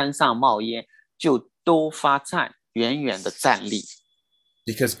声、山上冒烟，就都发颤，远远的站立。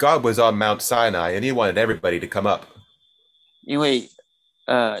Because God was on Mount Sinai and he wanted everybody to come up. 因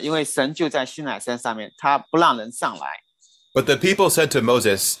为神就在西乃山上面，他不让人上来。But the people said to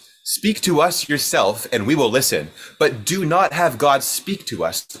Moses, "Speak to us yourself and we will listen, but do not have God speak to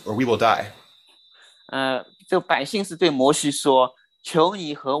us or we will die." 这个百姓是对摩西说，求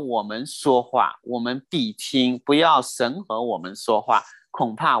你和我们说话，我们必听，不要神和我们说话，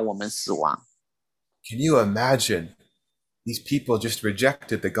恐怕我们死亡。 Can you imagine? These people just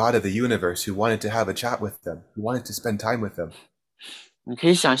rejected the God of the universe who wanted to have a chat with them, who wanted to spend time with them. 你可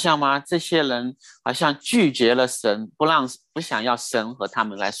以想象吗？这些人好像拒绝了神，不想要神和他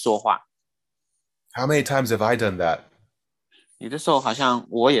们来说话。 How many times have I done that? 有的时候好像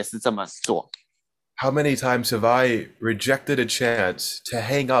我也是这么做。 How many times have I rejected a chance to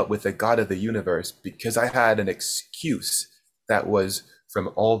hang out with the God of the universe because I had an excuse that was from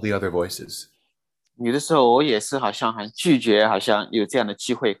all the other voices? 有的时候我也是好像很拒绝，好像有这样的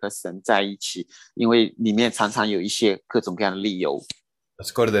机会和神在一起，因为里面常常有一些各种各样的理由。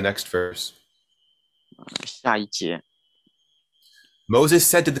 Let's go to the next verse. 下一节。 Moses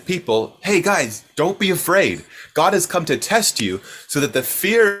said to the people, "Hey guys, don't be afraid. God has come to test you so that the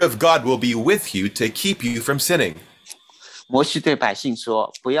fear of God will be with you to keep you from sinning." 摩西对百姓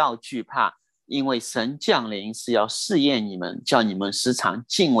说：“不要惧怕，因为神降临是要试验你们，叫你们时常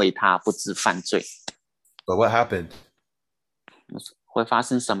敬畏他，不致犯罪。 But what happened? 会发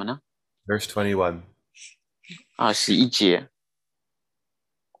生什么呢？ Verse 21. 21节，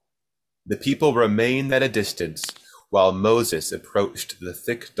 The people remained at a distance while Moses approached the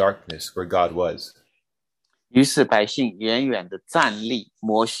thick darkness where God was. 于是百姓远远的站立，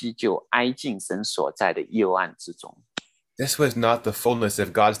摩西就挨近神所在的幽暗之中。 This was not the fullness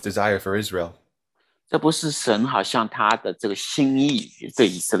of God's desire for Israel. 这不是神好像他的这个心意对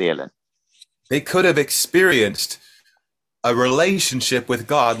以色列人， They could have experienced a relationship with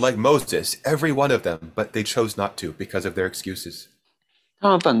God like Moses, every one of them, but they chose not to because of their excuses. 他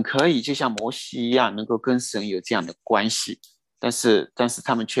们本可以就像摩西一样，能够跟神有这样的关系，但是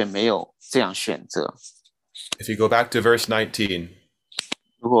他们却没有这样选择。 If you go back to verse 19,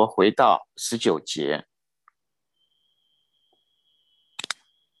 如果回到19节，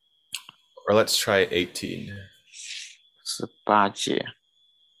 or let's try 18. 18节，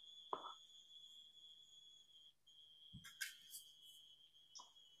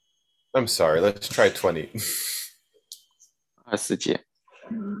 I'm sorry, let's try 20. 20节，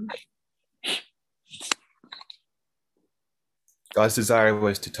 God's desire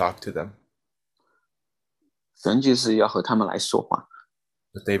was to talk to them, 神就是要和他们来说话，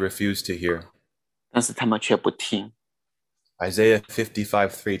 but they refused to hear. 但是他们却不听。 Isaiah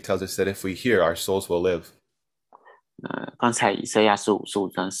 55:3 tells us that if we hear, our souls will live. 刚才以赛亚书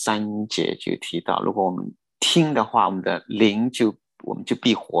55章3节就提到，如果我们听的话，我们的灵我们就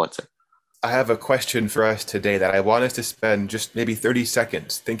必活着。 I have a question for us today that I want us to spend just maybe 30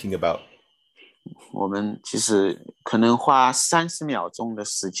 seconds thinking about. 我们其实可能花30秒钟的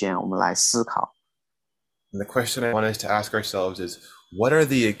时间，我们来思考。 And the question I want us to ask ourselves is, what are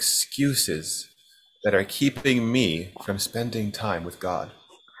the excuses that are keeping me from spending time with God?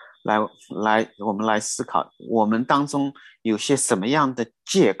 我们来思考，我们当中有些什么样的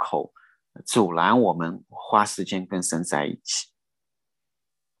借口阻拦我们花时间跟神在一起？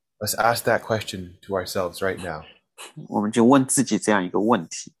 Let's ask that question to ourselves right now. 我们就问自己这样一个问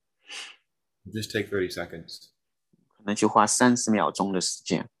题， Just take 30 seconds. 可能就花30秒钟的时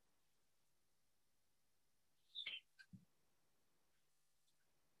间。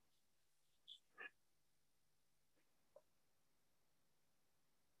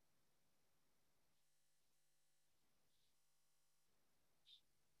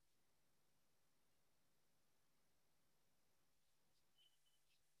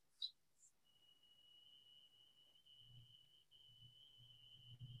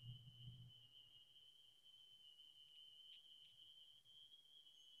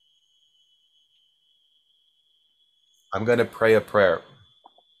 I'm going to pray a prayer.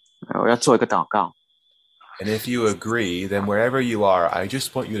 我要做一个祷告， And if you agree, then wherever you are, I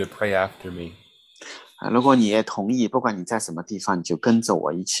just want you to pray after me. 如果你也同意，不管你在什么地方，你就跟着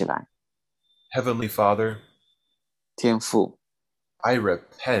我一起来。 Heavenly Father, 天父， I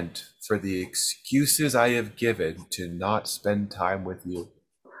repent for the excuses I have given to not spend time with you.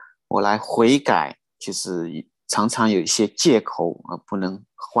 我来悔改，就是常常有一些借口不能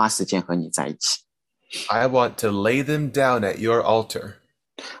花时间和你在一起。 I want to lay them down at your altar.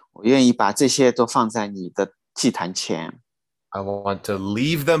 我愿意把这些都放在你的祭坛前， I want to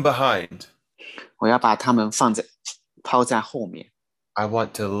leave them behind. 我要把它们抛在后面。 I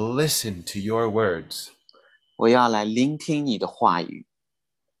want to listen to your words. 我要来聆听你的话语，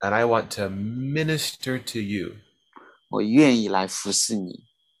 And I want to minister to you 我愿意来服侍你，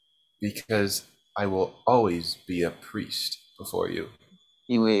 because I will always be a priest before you.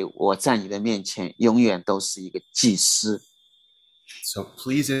 因为我在你的面前永远都是一个祭司。 So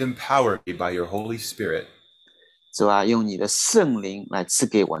please empower me by your Holy Spirit 主啊，用你的圣灵来赐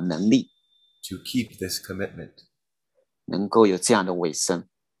给我能力， to keep this commitment. 能够有这样的尾声。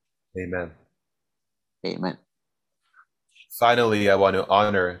 Amen. Amen。 Finally, I want to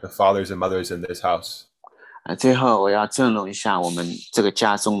honor the fathers and mothers in this house. 最后我要尊荣一下我们这个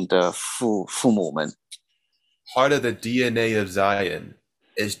家中的父母们。 Part of the DNA of Zion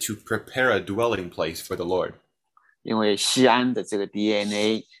is to prepare a dwelling place for the Lord. 因为西安的这个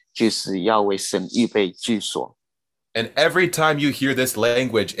DNA 就是要为神预备居所。 And every time you hear this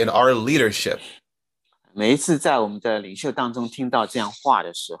language in our leadership, 每一次在我们的领袖当中听到这样话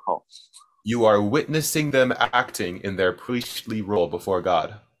的时候， you are witnessing them acting in their priestly role before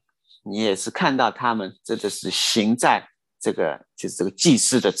God. 你也是看到他们真的是行在这个祭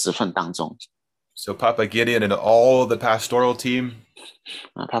司的职分当中。 So Papa Gideon and all the pastoral team,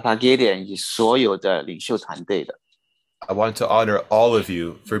 Papa Gideon 以及所有的领袖团队的， I want to honor all of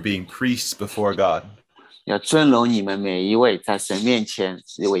you for being priests before God. 要尊荣你们每一位，在神面前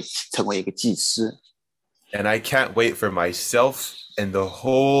成为一个祭司。And I can't wait for myself and the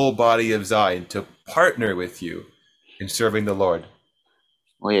whole body of Zion to partner with you in serving the Lord.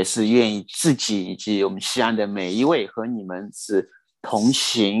 我也是愿意自己以及我们西安的每一位和你们是同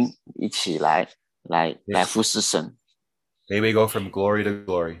行，一起来服侍神。May we go from glory to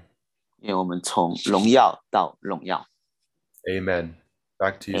glory. 愿我们从荣耀到荣耀。Amen.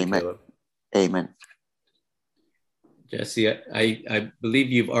 Back to you, Amen. Caleb. Amen. Jesse, I believe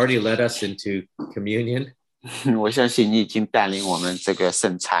you've already led us into communion. 我相信你已经带领我们这个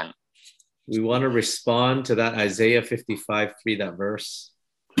圣餐。We want to respond to that Isaiah 55:3, that verse.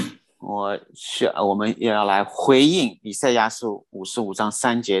 我们也要来回应以赛亚书55章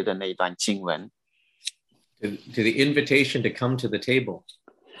3节的那一段经文。To the invitation to come to the table.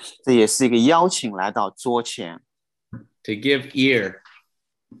 这也是一个邀请来到桌前。To give ear.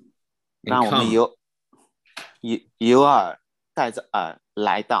 让我们有耳带着耳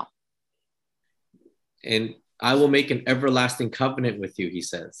来到。And I will make an everlasting covenant with you, he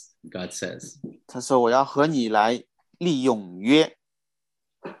says. God says. 他说我要和你来立永约。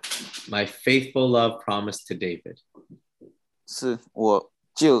My faithful love promised to David. 是我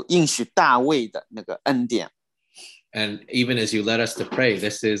就应许大卫的那个恩典。And even as you led us to pray,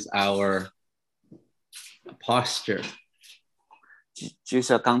 this is our posture. 就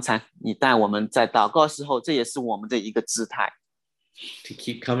是刚才你带我们在祷告的时候，这也是我们的一个姿态。To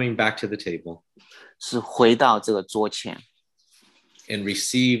keep coming back to the table. 是回到这个桌前。And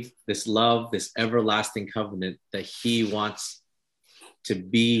receive this love, this everlasting covenant that he wants to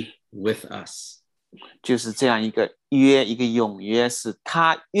be with us. 就是这样一个约，一个永约，是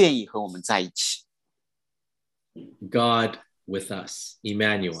他愿意和我们在一起。God with us,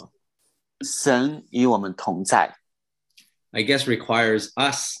 Emmanuel. 神与我们同在。I guess requires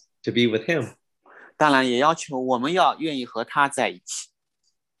us to be with him. 当然也要求我们要愿意和他在一起。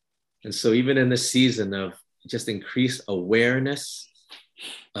And so even in this season of just increased awareness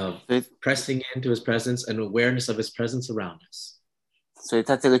of pressing into his presence and awareness of his presence around us. 所以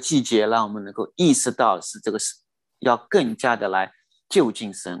在这个季节，让我们能够意识到是这个要更加的来就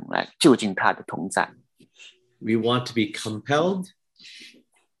近神，来就近他的同在。We want to be compelled.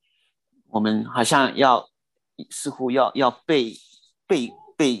 我们好像似乎要被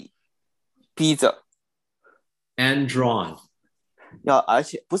逼着。And drawn. 而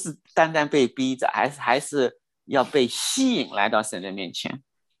且不是单单被逼着，还是要被吸引来到神的面前。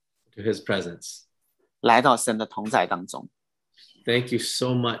To his presence. 来到神的同在当中。Thank you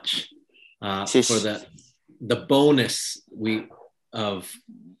so much for the bonus of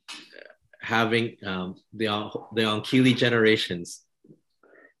having the Onkili generations.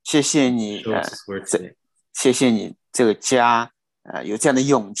 谢谢你，谢谢你这个家有这样的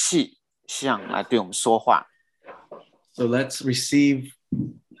勇气，来对我们说话。So let's receive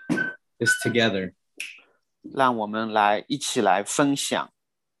this together. 让我们一起来分享，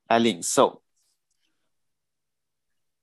来领受。